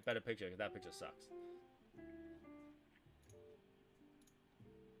see if I have a better picture, because that picture sucks.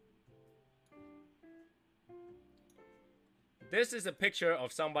 This is a picture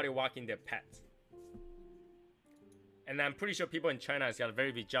of somebody walking their pet. And I'm pretty sure people in China is gonna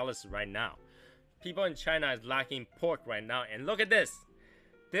very be jealous right now. People in China is lacking pork right now. And look at this.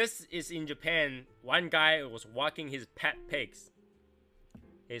 This is in Japan. One guy was walking his pet pigs.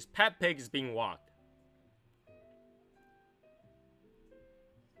 His pet pig is being walked.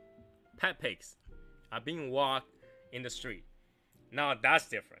 Pet pigs are being walked in the street. Now that's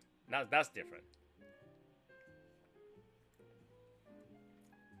different. That's different.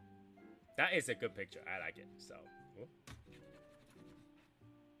 That is a good picture. I like it. So.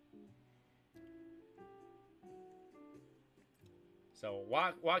 So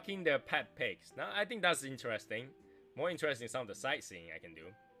walking their pet pigs. Now I think that's interesting. More interesting some of the sightseeing I can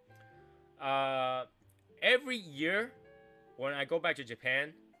do. Every year when I go back to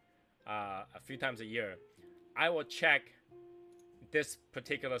Japan, a few times a year, I will check this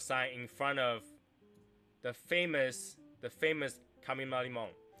particular sign in front of the famous Kamimarimon.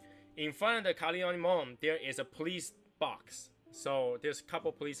 In front of the Kalion there is a police box. So there's a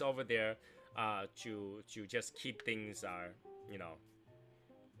couple police over there to just keep things, you know,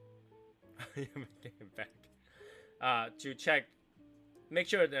 back. To check, make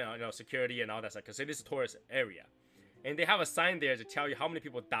sure that, you know, security and all that stuff, because it is a tourist area. And they have a sign there to tell you how many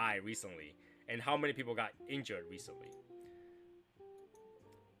people died recently and how many people got injured recently.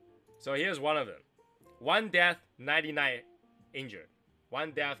 So here's one of them. 1 death, 99 injured.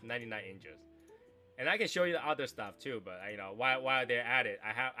 1 death, 99 injured. And I can show you the other stuff too, but you know, while they're at it,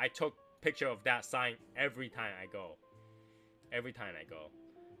 I took picture of that sign every time I go. Every time I go.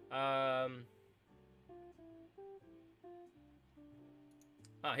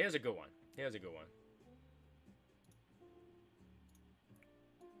 Here's a good one. Here's a good one.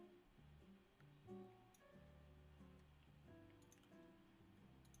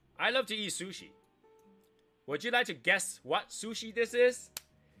 I love to eat sushi. Would you like to guess what sushi this is?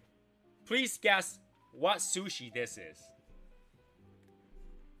 Please guess what sushi this is.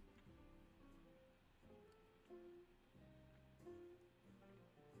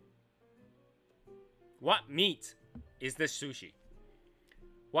 What meat is this sushi?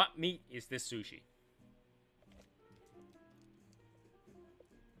 What meat is this sushi?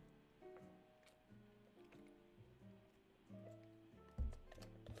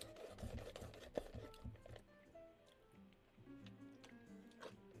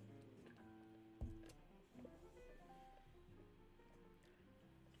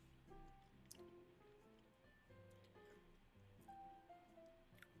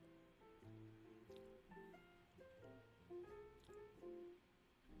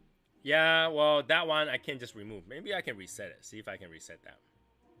 Yeah, well, that one I can just remove. Maybe I can reset it. See if I can reset that.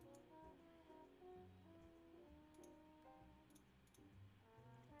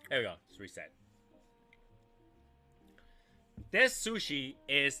 There we go. It's reset. This sushi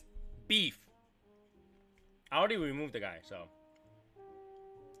is beef. I already removed the guy, so.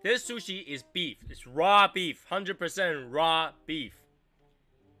 This sushi is beef. It's raw beef. 100% raw beef.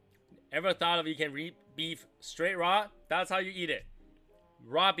 Ever thought of you can eat beef straight raw? That's how you eat it.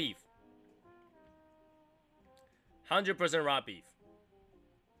 Raw beef. 100% raw beef.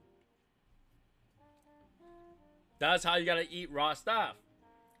 That's how you gotta eat raw stuff.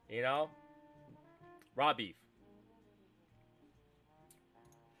 You know? Raw beef.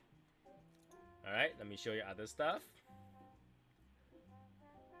 Alright, let me show you other stuff.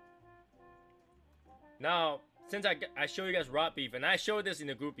 Now, since I show you guys raw beef, and I showed this in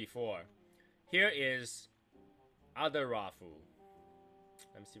the group before, here is other raw food.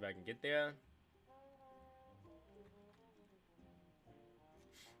 Let me see if I can get there.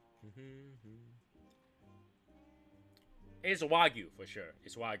 It's Wagyu for sure.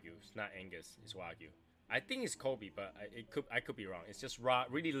 It's Wagyu. It's not Angus. It's Wagyu. I think it's Kobe, but I could be wrong. It's just raw,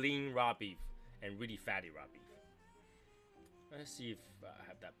 really lean raw beef and really fatty raw beef. Let's see if I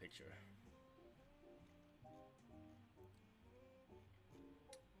have that picture.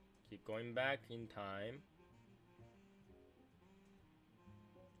 Keep going back in time.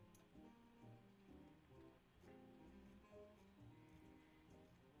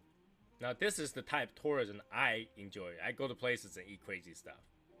 Now this is the type of tourism I enjoy. I go to places and eat crazy stuff.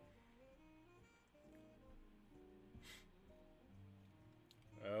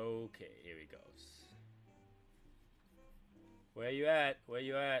 Okay, here he goes. Where you at? Where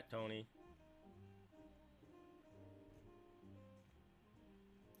you at, Tony?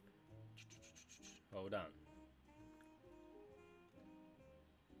 Hold on.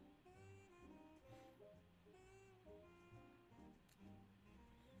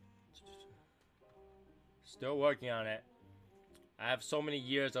 Still working on it. I have so many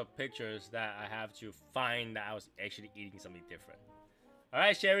years of pictures that I have to find that I was actually eating something different.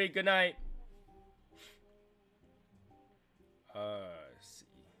 Alright, Sherry, good night. Let's see.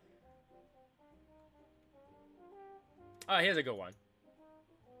 Oh, here's a good one.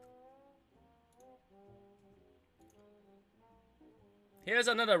 Here's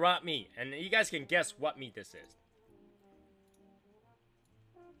another raw meat, and you guys can guess what meat this is.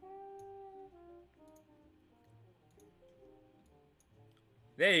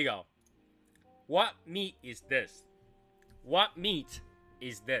 There you go. What meat is this? What meat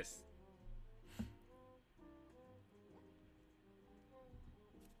is this?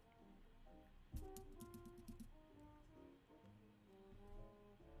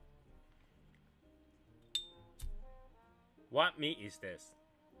 What meat is this?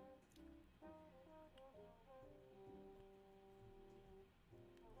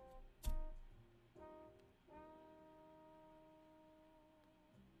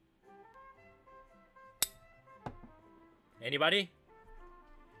 Anybody?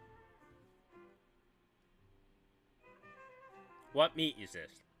 What meat is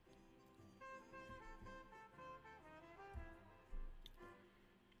this?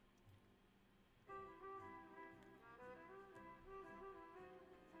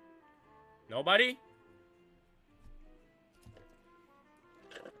 Nobody?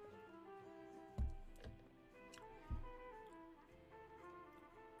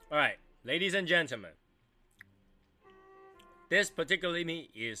 Alright, ladies and gentlemen. This particular meat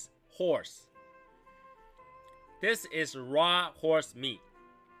is horse. This is raw horse meat.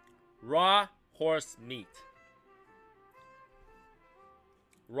 Raw horse meat.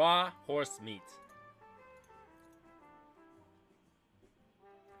 Raw horse meat.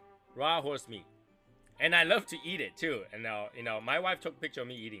 Raw horse meat. And I love to eat it too. And you know, my wife took a picture of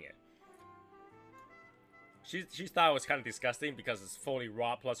me eating it. She thought it was kind of disgusting because it's fully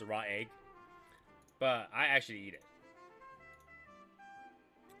raw plus a raw egg. But I actually eat it.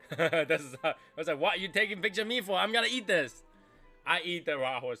 This is I was like, what are you taking a picture of me for? I'm gonna eat this. I eat the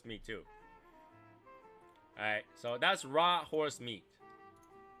raw horse meat too. Alright, so that's raw horse meat.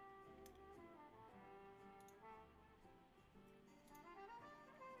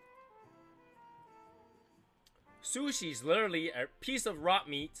 Sushi is literally a piece of raw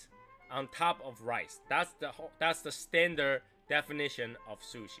meat on top of rice. That's the standard definition of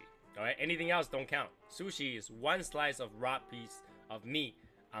sushi. All right, anything else don't count. Sushi is one slice of raw piece of meat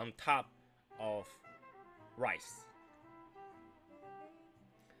on top of rice.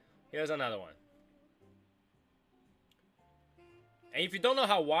 Here's another one. And if you don't know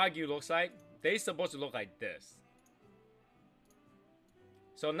how Wagyu looks like, they're supposed to look like this.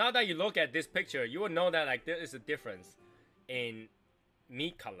 So now that you look at this picture, you will know that like there is a difference in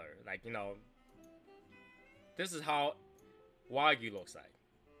meat color. Like, you know, this is how Wagyu looks like.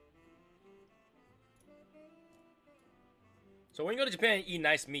 So when you go to Japan and eat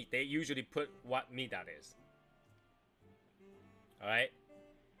nice meat, they usually put what meat that is. Alright?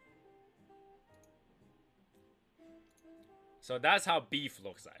 So that's how beef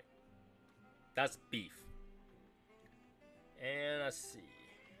looks like. That's beef. And let's see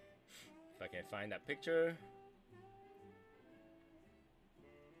if I can find that picture.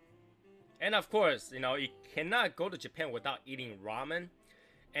 And of course, you know, you cannot go to Japan without eating ramen.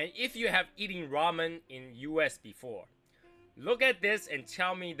 And if you have eaten ramen in US before, look at this and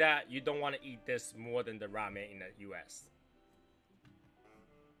tell me that you don't want to eat this more than the ramen in the US.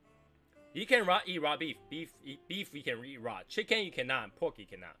 You can eat raw beef. Beef you can eat raw. Chicken you cannot. Pork you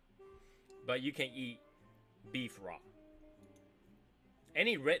cannot. But you can eat beef raw.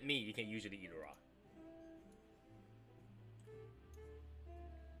 Any red meat you can usually eat raw.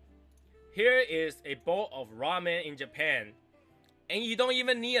 Here is a bowl of ramen in Japan. And you don't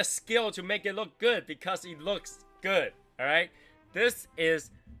even need a skill to make it look good because it looks good. Alright? This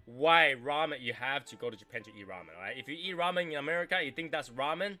is why ramen, you have to go to Japan to eat ramen. Alright? If you eat ramen in America, you think that's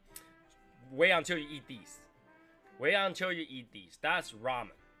ramen, wait until you eat these. Wait until you eat these. That's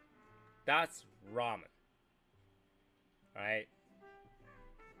ramen. That's ramen. Alright?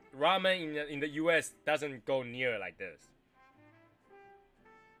 Ramen in the US doesn't go near like this.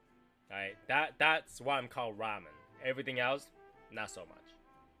 Alright? That's what I'm called ramen. Everything else, not so much.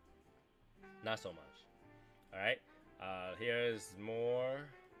 Not so much. Alright? Here's more.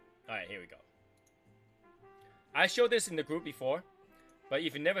 Alright, here we go. I showed this in the group before. But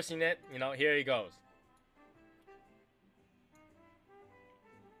if you've never seen it, you know, here it goes.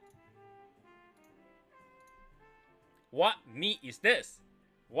 What meat is this?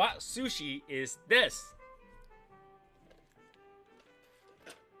 What sushi is this?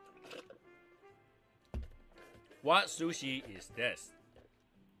 What sushi is this?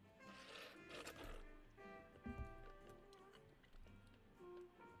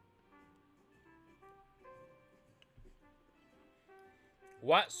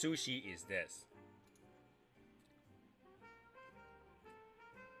 What sushi is this?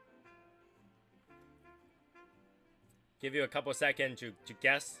 Give you a couple seconds to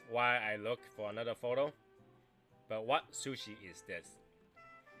guess why I look for another photo. But what sushi is this?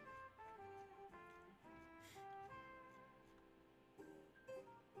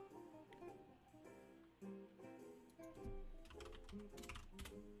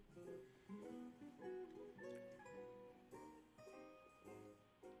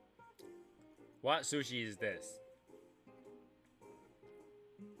 What sushi is this?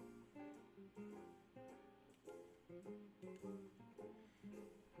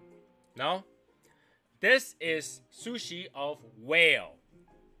 No? This is sushi of whale.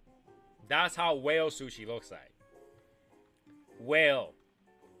 That's how whale sushi looks like. Whale.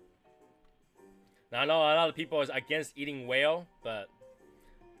 Now I know a lot of people is against eating whale, but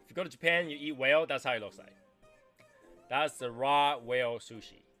if you go to Japan, you eat whale, that's how it looks like. That's the raw whale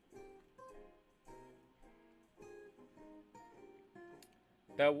sushi.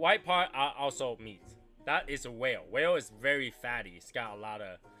 The white part are also meat. That is a whale. Whale is very fatty. It's got a lot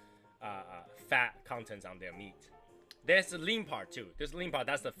of fat contents on their meat. There's the lean part too. This lean part,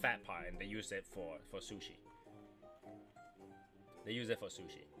 that's the fat part, and they use it for sushi. They use it for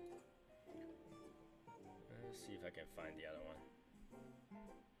sushi. Let's see if I can find the other one.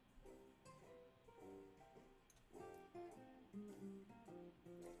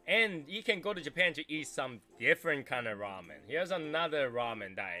 And you can go to Japan to eat some different kind of ramen. Here's another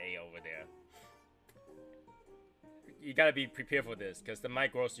ramen that I ate over there. You gotta be prepared for this, because it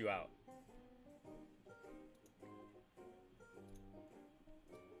might gross you out.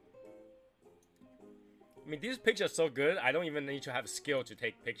 I mean, these pictures are so good, I don't even need to have skill to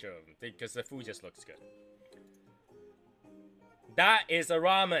take picture of them, because the food just looks good. That is a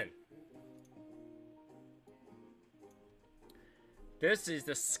ramen. This is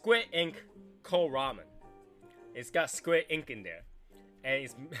the squid ink cold ramen. It's got squid ink in there, and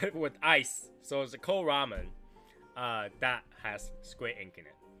it's with ice, so it's a cold ramen that has squid ink in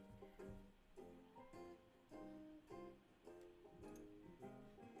it.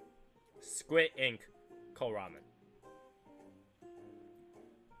 Squid ink cold ramen.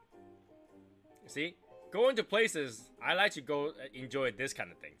 See, going to places, I like to go enjoy this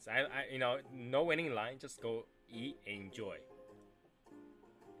kind of things. I you know, no waiting in line, just go eat and enjoy.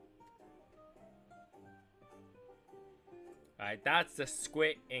 Alright, that's the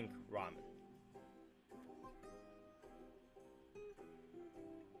squid ink ramen.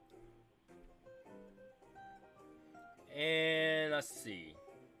 And let's see.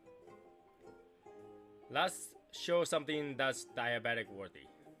 Let's show something that's diabetic worthy.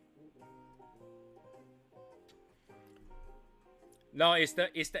 No, it's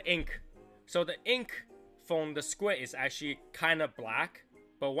the ink. So the ink from the squid is actually kind of black,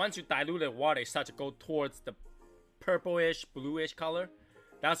 but once you dilute the water, it starts to go towards the purplish, bluish color.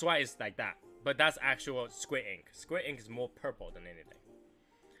 That's why it's like that. But that's actual squid ink. Squid ink is more purple than anything.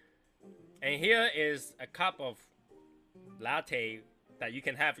 And here is a cup of latte that you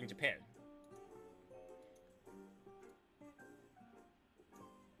can have in Japan.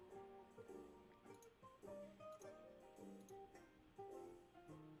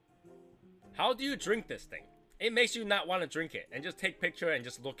 How do you drink this thing? It makes you not want to drink it and just take picture and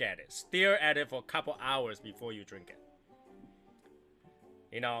just look at it. Stare at it for a couple hours before you drink it.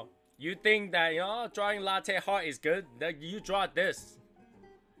 You know, you think that, you know, drawing latte hot is good. That you draw this,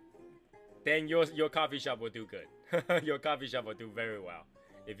 then your coffee shop will do good. Your coffee shop will do very well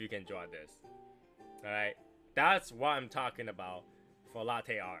if you can draw this. All right, that's what I'm talking about for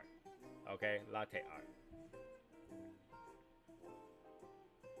latte art. Okay, latte art.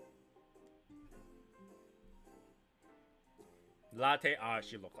 Latte art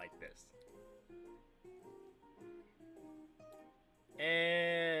should look like this.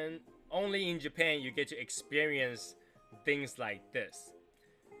 And only in Japan you get to experience things like this.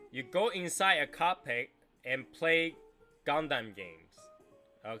 You go inside a cockpit and play Gundam games.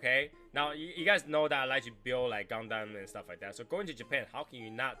 Okay? Now, you guys know that I like to build like Gundam and stuff like that. So going to Japan, how can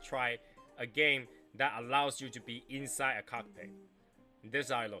you not try a game that allows you to be inside a cockpit? This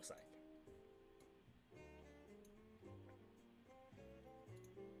is how it looks like.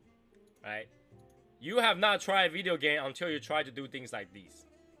 Right? You have not tried a video game until you try to do things like these.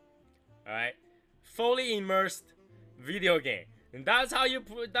 Alright? Fully immersed video game. And that's how you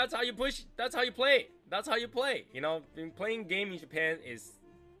play. That's how you play. You know, playing game in Japan is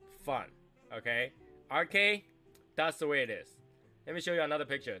fun. Okay? Arcade, that's the way it is. Let me show you another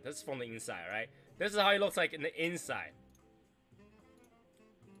picture. This is from the inside, right? This is how it looks like in the inside.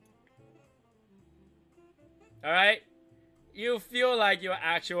 Alright? You feel like you're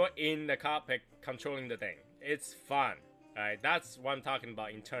actually in the cockpit controlling the thing. It's fun. Alright, that's what I'm talking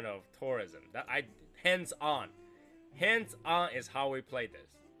about in terms of tourism. Hands-on. Hands-on is how we play this.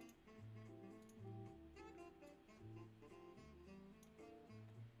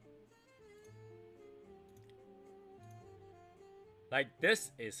 Like,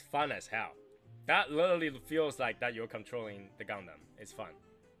 this is fun as hell. That literally feels like that you're controlling the Gundam. It's fun.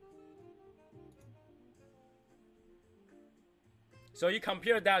 So you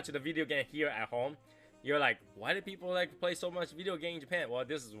compare that to the video game here at home. You're like, why do people like to play so much video game in Japan? Well,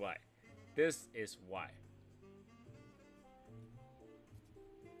 this is why. This is why.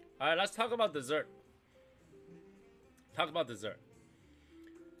 Alright, let's talk about dessert. Talk about dessert.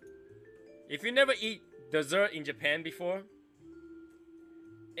 If you never eat dessert in Japan before,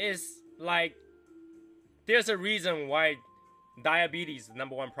 it's like there's a reason why diabetes is the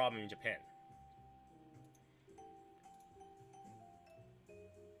 #1 problem in Japan.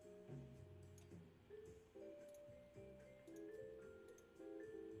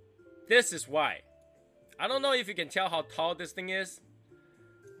 this is why. I don't know if you can tell how tall this thing is,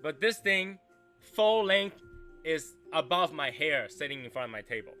 but this thing, full length, is above my hair sitting in front of my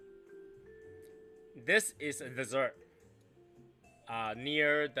table. This is a dessert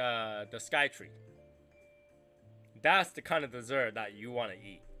near the sky tree. That's the kind of dessert that you want to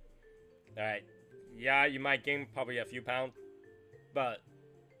eat. Alright, yeah, you might gain probably a few pounds, but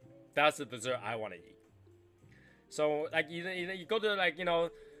that's the dessert I want to eat. So like you go to like, you know,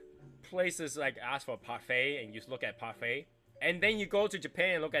 places like ask for parfait and you look at parfait, and then you go to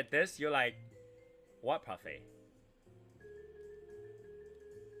Japan and look at this, you're like, what parfait?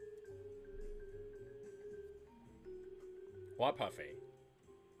 What parfait?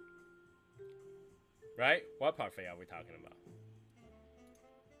 Right? What parfait are we talking about?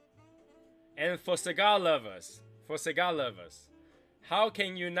 And for cigar lovers, how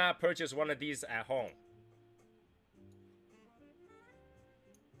can you not purchase one of these at home?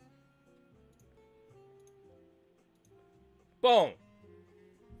 Boom!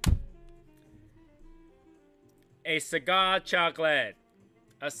 A cigar chocolate.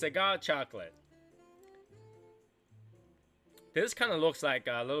 A cigar chocolate. This kind of looks like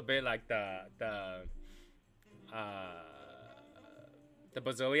a little bit like the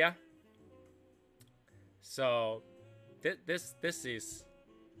Basilia. So this is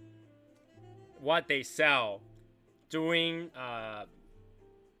what they sell during all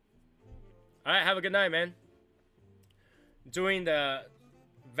right, have a good night, man. During the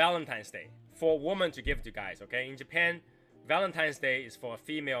Valentine's Day, for women to give to guys, okay? In Japan, Valentine's Day is for a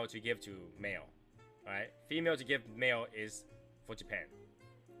female to give to male. Alright? Female to give male is for Japan.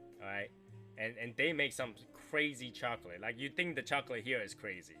 Alright? And they make some crazy chocolate. Like, you think the chocolate here is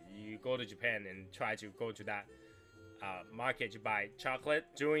crazy. You go to Japan and try to go to that market to buy chocolate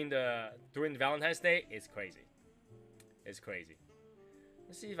during the Valentine's Day, it's crazy. It's crazy.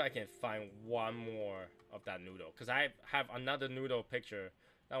 Let's see if I can find one more of that noodle, because I have another noodle picture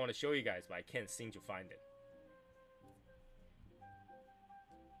that I want to show you guys, but I can't seem to find it.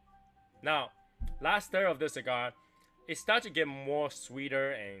 Now, last third of the cigar, it starts to get more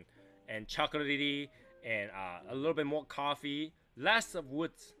sweeter and chocolatey and a little bit more coffee, less of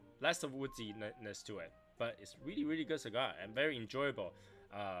woodiness to it, but it's really, really good cigar and very enjoyable.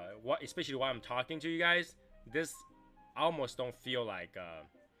 Especially while I'm talking to you guys, this almost don't feel like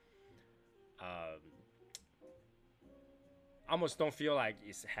almost don't feel like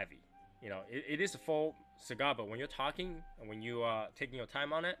it's heavy. You know, it is a full cigar, but when you're talking and when you are taking your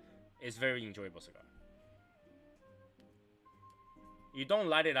time on it, it's very enjoyable cigar. You don't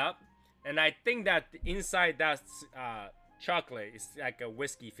light it up, and I think that inside that chocolate is like a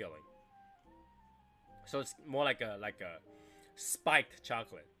whiskey feeling. So it's more like a spiked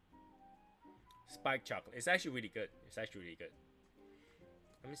chocolate. Spiked chocolate. It's actually really good. It's actually really good.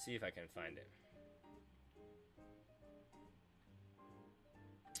 Let me see if I can find it.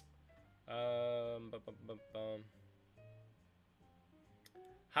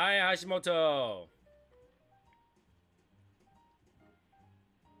 Hi, Hashimoto.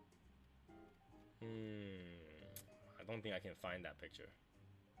 I don't think I can find that picture.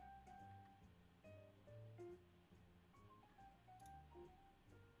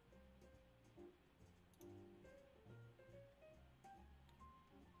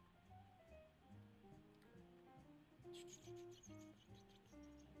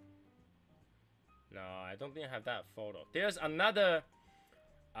 No, I don't think I have that photo. There's another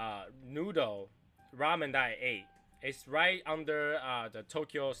noodle ramen that I ate. It's right under the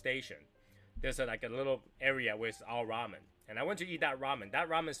Tokyo station. There's like a little area with all ramen, and I went to eat that ramen. That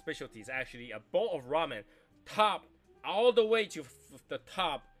ramen specialty is actually a bowl of ramen, topped all the way to the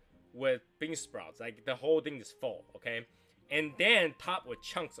top with bean sprouts. Like the whole thing is full, okay, and then topped with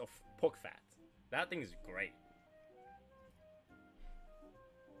chunks of pork fat. That thing is great.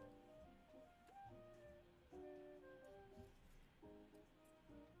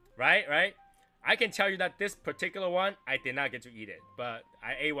 Right? I can tell you that this particular one, I did not get to eat it, but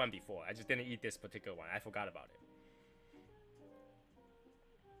I ate one before. I just didn't eat this particular one. I forgot about it.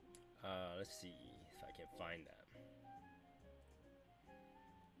 Let's see if I can find that.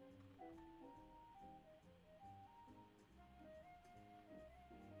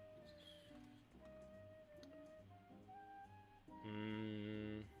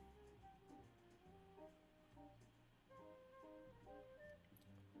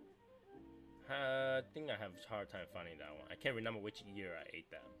 I think I have a hard time finding that one. I can't remember which year I ate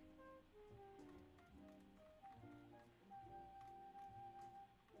that.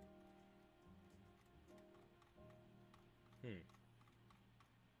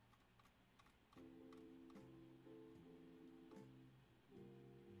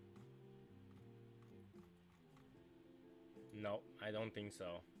 No, I don't think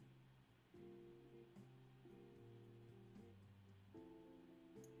so.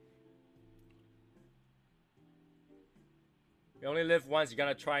 You only live once. You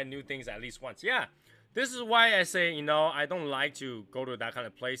gotta try new things at least once. Yeah, this is why I say, you know, I don't like to go to that kind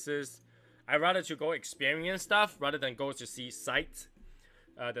of places. I rather to go experience stuff rather than go to see sights.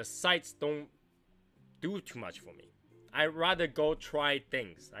 The sights don't do too much for me. I rather go try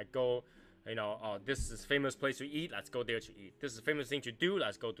things. I go, you know, oh, this is a famous place to eat. Let's go there to eat. This is a famous thing to do.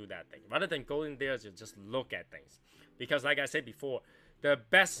 Let's go do that thing. Rather than going there to just look at things. Because like I said before, the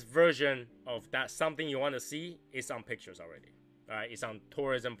best version of that something you want to see is on pictures already. It's on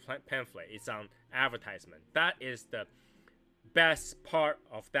tourism pamphlet. It's on advertisement. That is the best part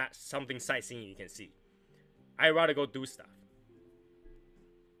of that something sightseeing you can see. I'd rather go do stuff.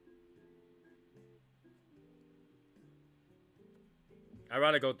 I'd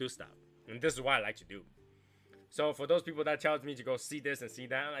rather go do stuff. And this is what I like to do. So for those people that tells me to go see this and see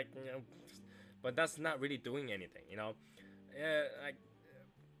that, like, you know, but that's not really doing anything, you know. Like,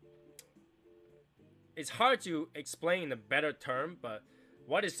 it's hard to explain in a better term, but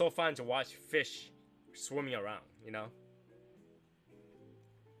what is so fun to watch fish swimming around, you know?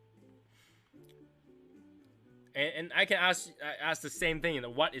 And I can ask the same thing, you know,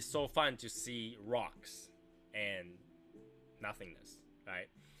 what is so fun to see rocks and nothingness, right?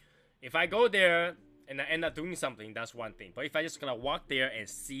 If I go there and I end up doing something, that's one thing. But if I just gonna walk there and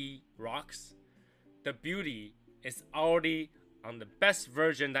see rocks, the beauty is already on the best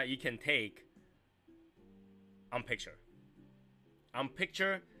version that you can take on picture. On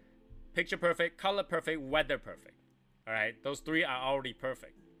picture, picture perfect, color perfect, weather perfect. All right, those three are already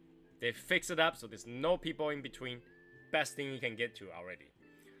perfect. They fix it up so there's no people in between. Best thing you can get to already.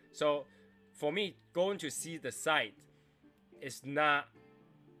 So for me, going to see the site is not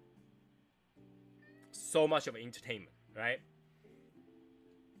so much of an entertainment, right?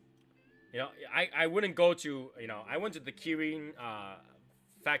 You know, I wouldn't go to, you know, I went to the Kirin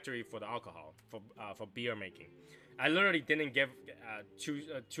factory for the alcohol, for beer making. I literally didn't give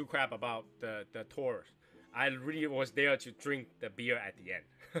two crap about the tour. I really was there to drink the beer at the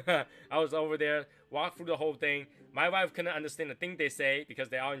end. I was over there, walked through the whole thing. My wife couldn't understand the thing they say because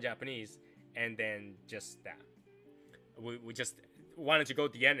they are in Japanese, and then just that. We just wanted to go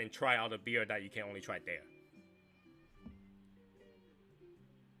to the end and try out the beer that you can only try there.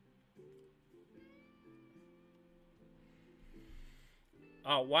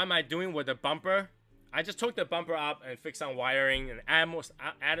 What am I doing with the bumper? I just took the bumper up and fixed some wiring and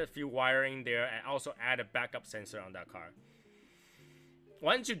added a few wiring there and also added a backup sensor on that car.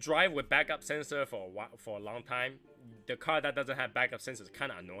 Once you drive with backup sensor for a long time, the car that doesn't have backup sensor is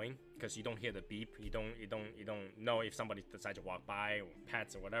kind of annoying because you don't hear the beep. You don't know if somebody decides to walk by or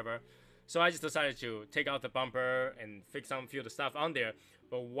pets or whatever. So I just decided to take out the bumper and fix some few of the stuff on there.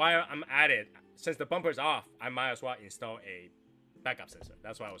 But while I'm at it, since the bumper is off, I might as well install a backup sensor.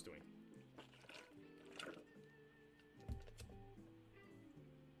 That's what I was doing.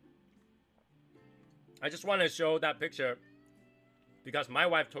 I just want to show that picture because my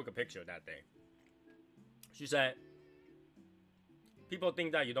wife took a picture that day. She said, people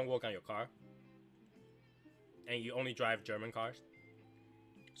think that you don't work on your car and you only drive German cars.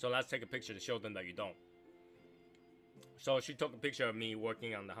 So let's take a picture to show them that you don't. So she took a picture of me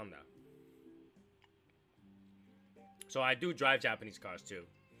working on the Honda. So I do drive Japanese cars too.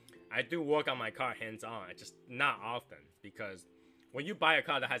 I do work on my car hands-on. I just not often because when you buy a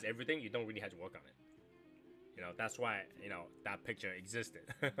car that has everything, you don't really have to work on it. You know, that's why, you know, that picture existed.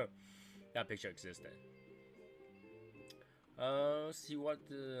 That picture existed. Let's see what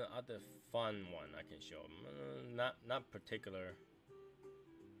the other fun one I can show. Not particular.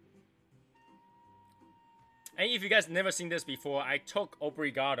 And if you guys never seen this before, I took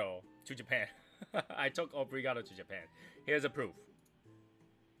Obrigado to Japan. I took Obrigado to Japan. Here's a proof.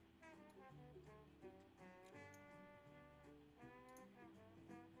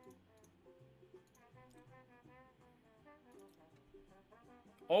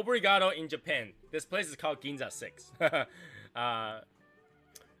 Obrigado in Japan. This place is called Ginza 6. I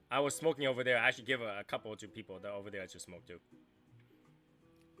was smoking over there. I actually give a couple to people that over there to smoke too.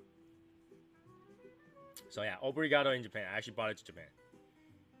 So yeah, Obrigado in Japan. I actually bought it to Japan.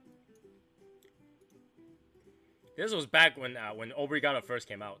 This was back when Obrigado first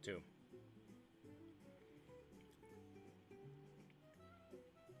came out too.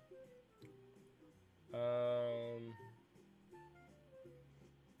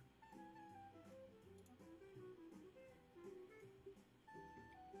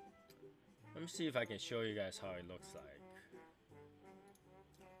 Let me see if I can show you guys how it looks like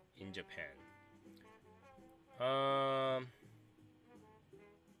in Japan.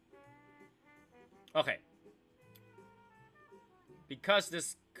 Okay. Because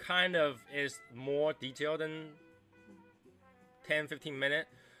this kind of is more detailed than 10-15 minutes,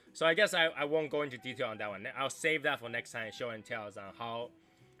 so I guess I won't go into detail on that one. I'll save that for next time, show and tells on how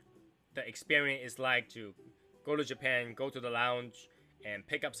the experience is like to go to Japan, go to the lounge, and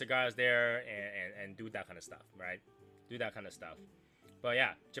pick up cigars there and do that kind of stuff, right? Do that kind of stuff. But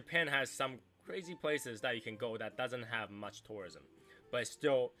yeah, Japan has some crazy places that you can go that doesn't have much tourism, but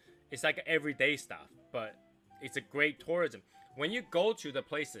it's like everyday stuff, but it's a great tourism. When you go to the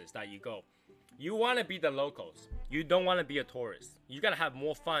places that you go, you want to be the locals. You don't want to be a tourist. You gotta have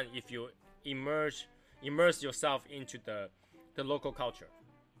more fun if you immerse yourself into the local culture.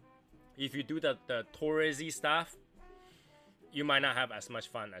 If you do the touristy stuff, you might not have as much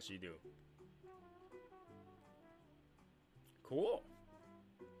fun as you do. Cool.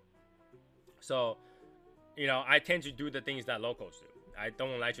 So, I tend to do the things that locals do. I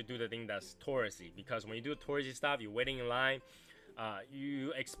don't like to do the thing that's touristy, because when you do touristy stuff, you're waiting in line.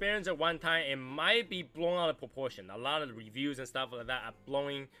 You experience it one time, it might be blown out of proportion. A lot of the reviews and stuff like that are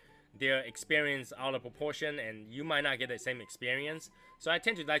blowing their experience out of proportion, and you might not get the same experience. So I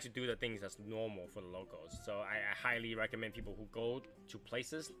tend to like to do the things that's normal for the locals. So I highly recommend people who go to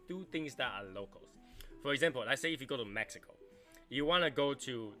places do things that are locals. For example, let's say if you go to Mexico, you want to go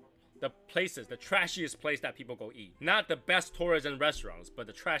to the places, the trashiest place that people go eat. Not the best tourism restaurants, but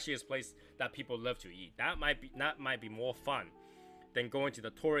the trashiest place that people love to eat. That might be more fun than going to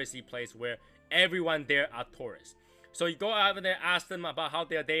the touristy place where everyone there are tourists. So you go over there, ask them about how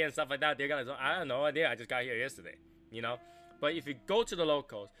their day and stuff like that. They're gonna say, I have no idea, I just got here yesterday, But if you go to the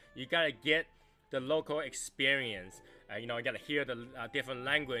locals, you gotta get the local experience. You gotta hear the different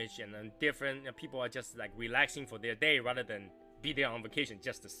language, and then different people are just like relaxing for their day rather than be there on vacation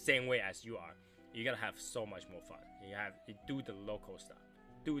just the same way as you are. You're gonna have so much more fun. You do the local stuff.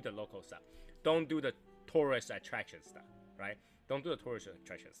 Do the local stuff. Don't do the tourist attraction stuff, right? Don't do the tourist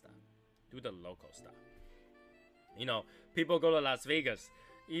attraction stuff. Do the local stuff. People go to Las Vegas.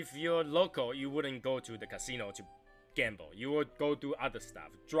 If you're local, you wouldn't go to the casino to gamble. You would go do other stuff.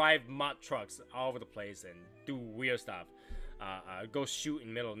 Drive mud trucks all over the place and do weird stuff. Go shoot in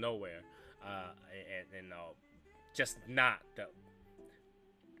the middle of nowhere. And just not the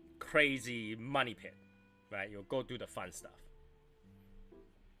crazy money pit, right? You'll go do the fun stuff.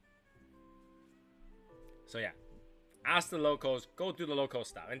 So yeah, ask the locals, go do the local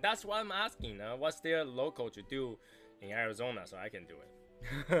stuff. And that's what I'm asking. What's there local to do in Arizona, so I can do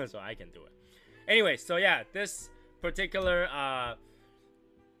it. Anyway, so yeah, this particular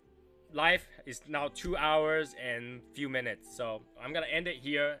live is now 2 hours and few minutes. So I'm gonna end it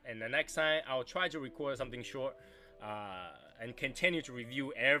here, and the next time I'll try to record something short and continue to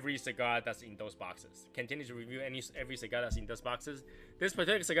review every cigar that's in those boxes. Continue to review every cigar that's in those boxes. This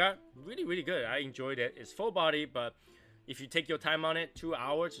particular cigar, really, really good. I enjoyed it. It's full body, but if you take your time on it, 2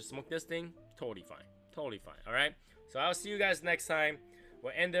 hours to smoke this thing, totally fine. Totally fine, all right? So I'll see you guys next time.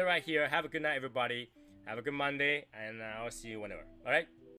 We'll end it right here. Have a good night, everybody. Have a good Monday, and I'll see you whenever, all right?